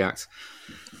 how would you react?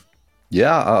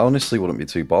 Yeah, I honestly wouldn't be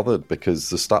too bothered, because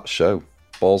the stats show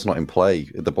ball's not in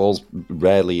play. The ball's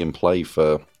rarely in play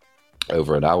for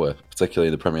over an hour, particularly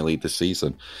in the Premier League this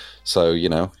season. So, you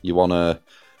want to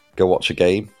go watch a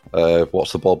game,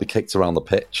 watch the ball be kicked around the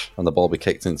pitch and the ball be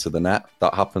kicked into the net.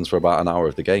 That happens for about an hour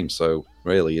of the game. So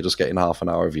really, you're just getting half an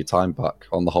hour of your time back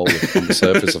on the whole, on the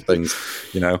surface of things,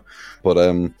 But,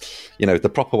 the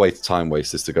proper way to time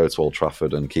waste is to go to Old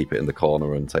Trafford and keep it in the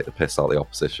corner and take the piss out of the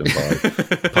opposition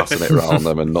by passing it around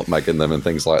them and nutmegging them and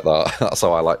things like that. That's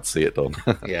how I like to see it done.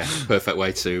 Yeah, perfect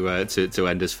way to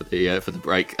end us for the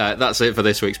break. That's it for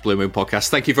this week's Blue Moon podcast.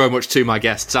 Thank you very much to my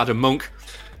guests, Adam Monk.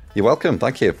 You're welcome,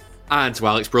 thank you. And to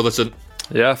Alex Brotherton.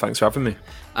 Yeah, thanks for having me.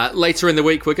 Later in the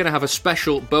week, we're going to have a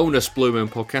special bonus Blue Moon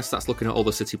podcast that's looking at all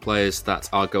the City players that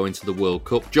are going to the World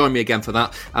Cup. Join me again for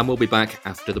that, and we'll be back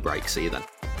after the break. See you then.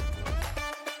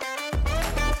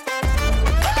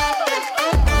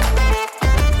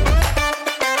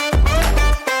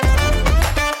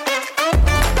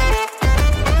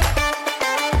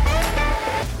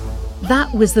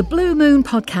 That was the Blue Moon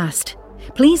podcast.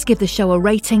 Please give the show a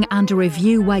rating and a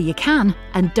review where you can.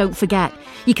 And don't forget,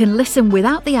 you can listen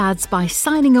without the ads by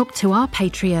signing up to our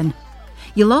Patreon.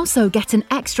 You'll also get an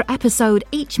extra episode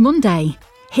each Monday.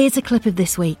 Here's a clip of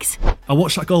this week's. I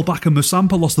watched that goal back and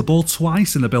Musampa lost the ball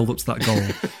twice in the build-up to that goal.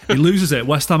 He loses it,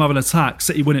 West Ham have an attack,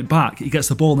 City win it back, he gets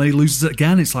the ball and then he loses it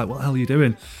again. It's like, what the hell are you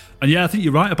doing? And yeah, I think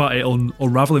you're right about it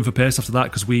unravelling for pace after that,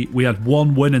 because we had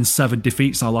 1 win and 7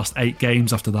 defeats in our last 8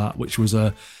 games after that, which was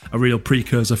a real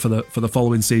precursor for the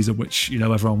following season, which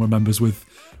everyone remembers with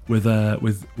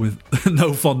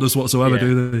no fondness whatsoever,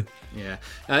 do they?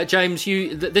 Yeah, James,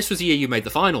 this was the year you made the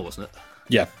final, wasn't it?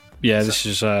 Yeah. This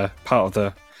is part of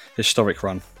the historic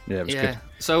run. Yeah, it was good.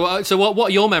 So what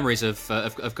are your memories of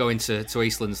going to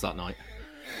Eastlands that night?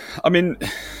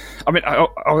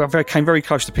 I came very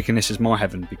close to picking this as my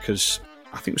heaven, because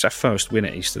I think it was our first win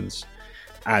at Eastlands,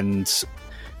 and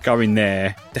going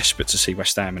there desperate to see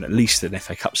West Ham and at least an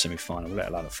FA Cup semi-final, let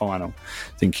alone a final,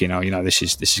 thinking, this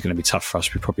is going to be tough for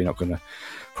us. We're probably not going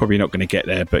to get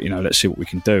there, but let's see what we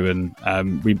can do.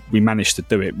 And we managed to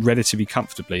do it relatively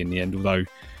comfortably in the end, although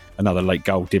another late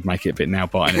goal did make it a bit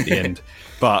nail-biting at the end.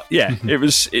 But yeah,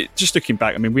 just looking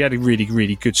back, I mean, we had a really,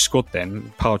 really good squad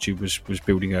then. Pardew was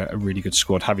building a really good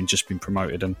squad, having just been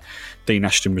promoted, and Dean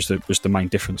Ashton was the main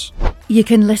difference. You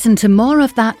can listen to more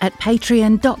of that at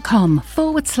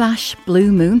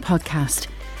patreon.com/Blue Moon Podcast.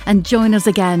 And join us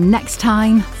again next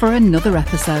time for another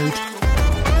episode.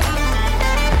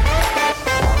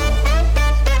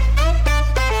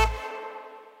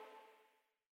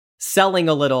 Selling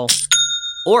a little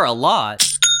or a lot,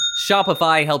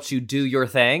 Shopify helps you do your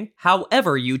thing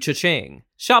however you cha-ching.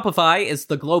 Shopify is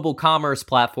the global commerce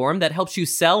platform that helps you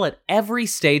sell at every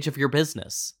stage of your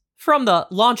business. From the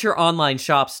launch your online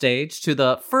shop stage to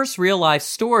the first real life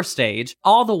store stage,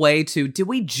 all the way to do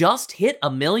we just hit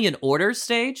 1 million orders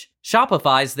stage?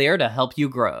 Shopify's there to help you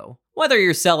grow. Whether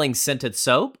you're selling scented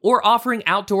soap or offering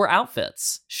outdoor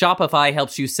outfits, Shopify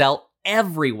helps you sell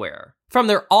everywhere. From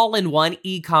their all-in-one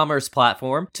e-commerce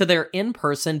platform to their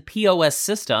in-person POS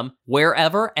system,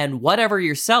 wherever and whatever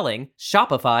you're selling,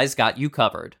 Shopify's got you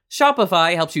covered.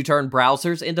 Shopify helps you turn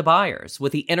browsers into buyers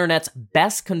with the internet's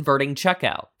best converting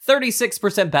checkout,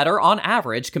 36% better on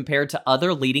average compared to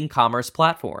other leading commerce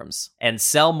platforms. And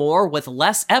sell more with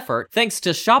less effort thanks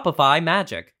to Shopify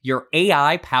Magic, your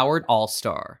AI-powered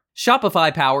all-star.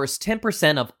 Shopify powers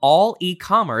 10% of all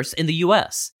e-commerce in the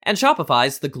US, and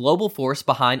Shopify's the global force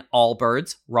behind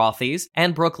Allbirds, Rothy's,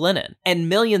 and Brooklinen, and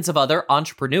millions of other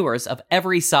entrepreneurs of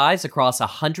every size across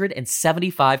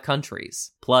 175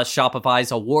 countries. Plus, Shopify's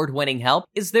award-winning help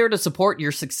is there to support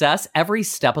your success every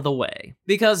step of the way.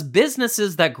 Because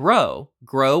businesses that grow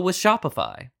with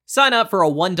Shopify. Sign up for a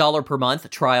 $1 per month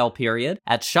trial period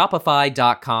at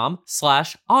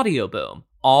shopify.com/audioboom,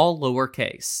 all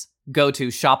lowercase. Go to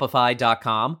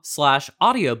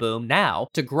shopify.com/audioboom now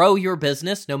to grow your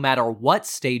business no matter what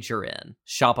stage you're in.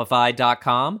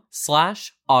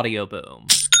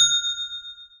 Shopify.com/audioboom.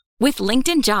 With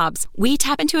LinkedIn Jobs, we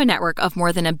tap into a network of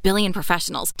more than 1 billion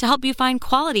professionals to help you find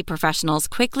quality professionals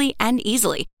quickly and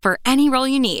easily for any role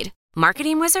you need.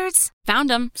 Marketing wizards? Found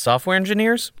them. Software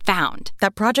engineers? Found.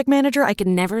 That project manager I could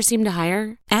never seem to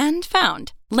hire? And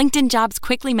found. LinkedIn Jobs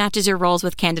quickly matches your roles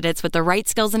with candidates with the right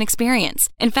skills and experience.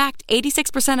 In fact,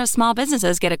 86% of small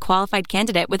businesses get a qualified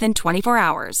candidate within 24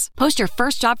 hours. Post your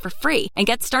first job for free and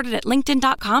get started at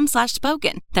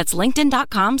linkedin.com/spoken. That's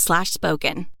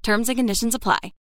linkedin.com/spoken. Terms and conditions apply.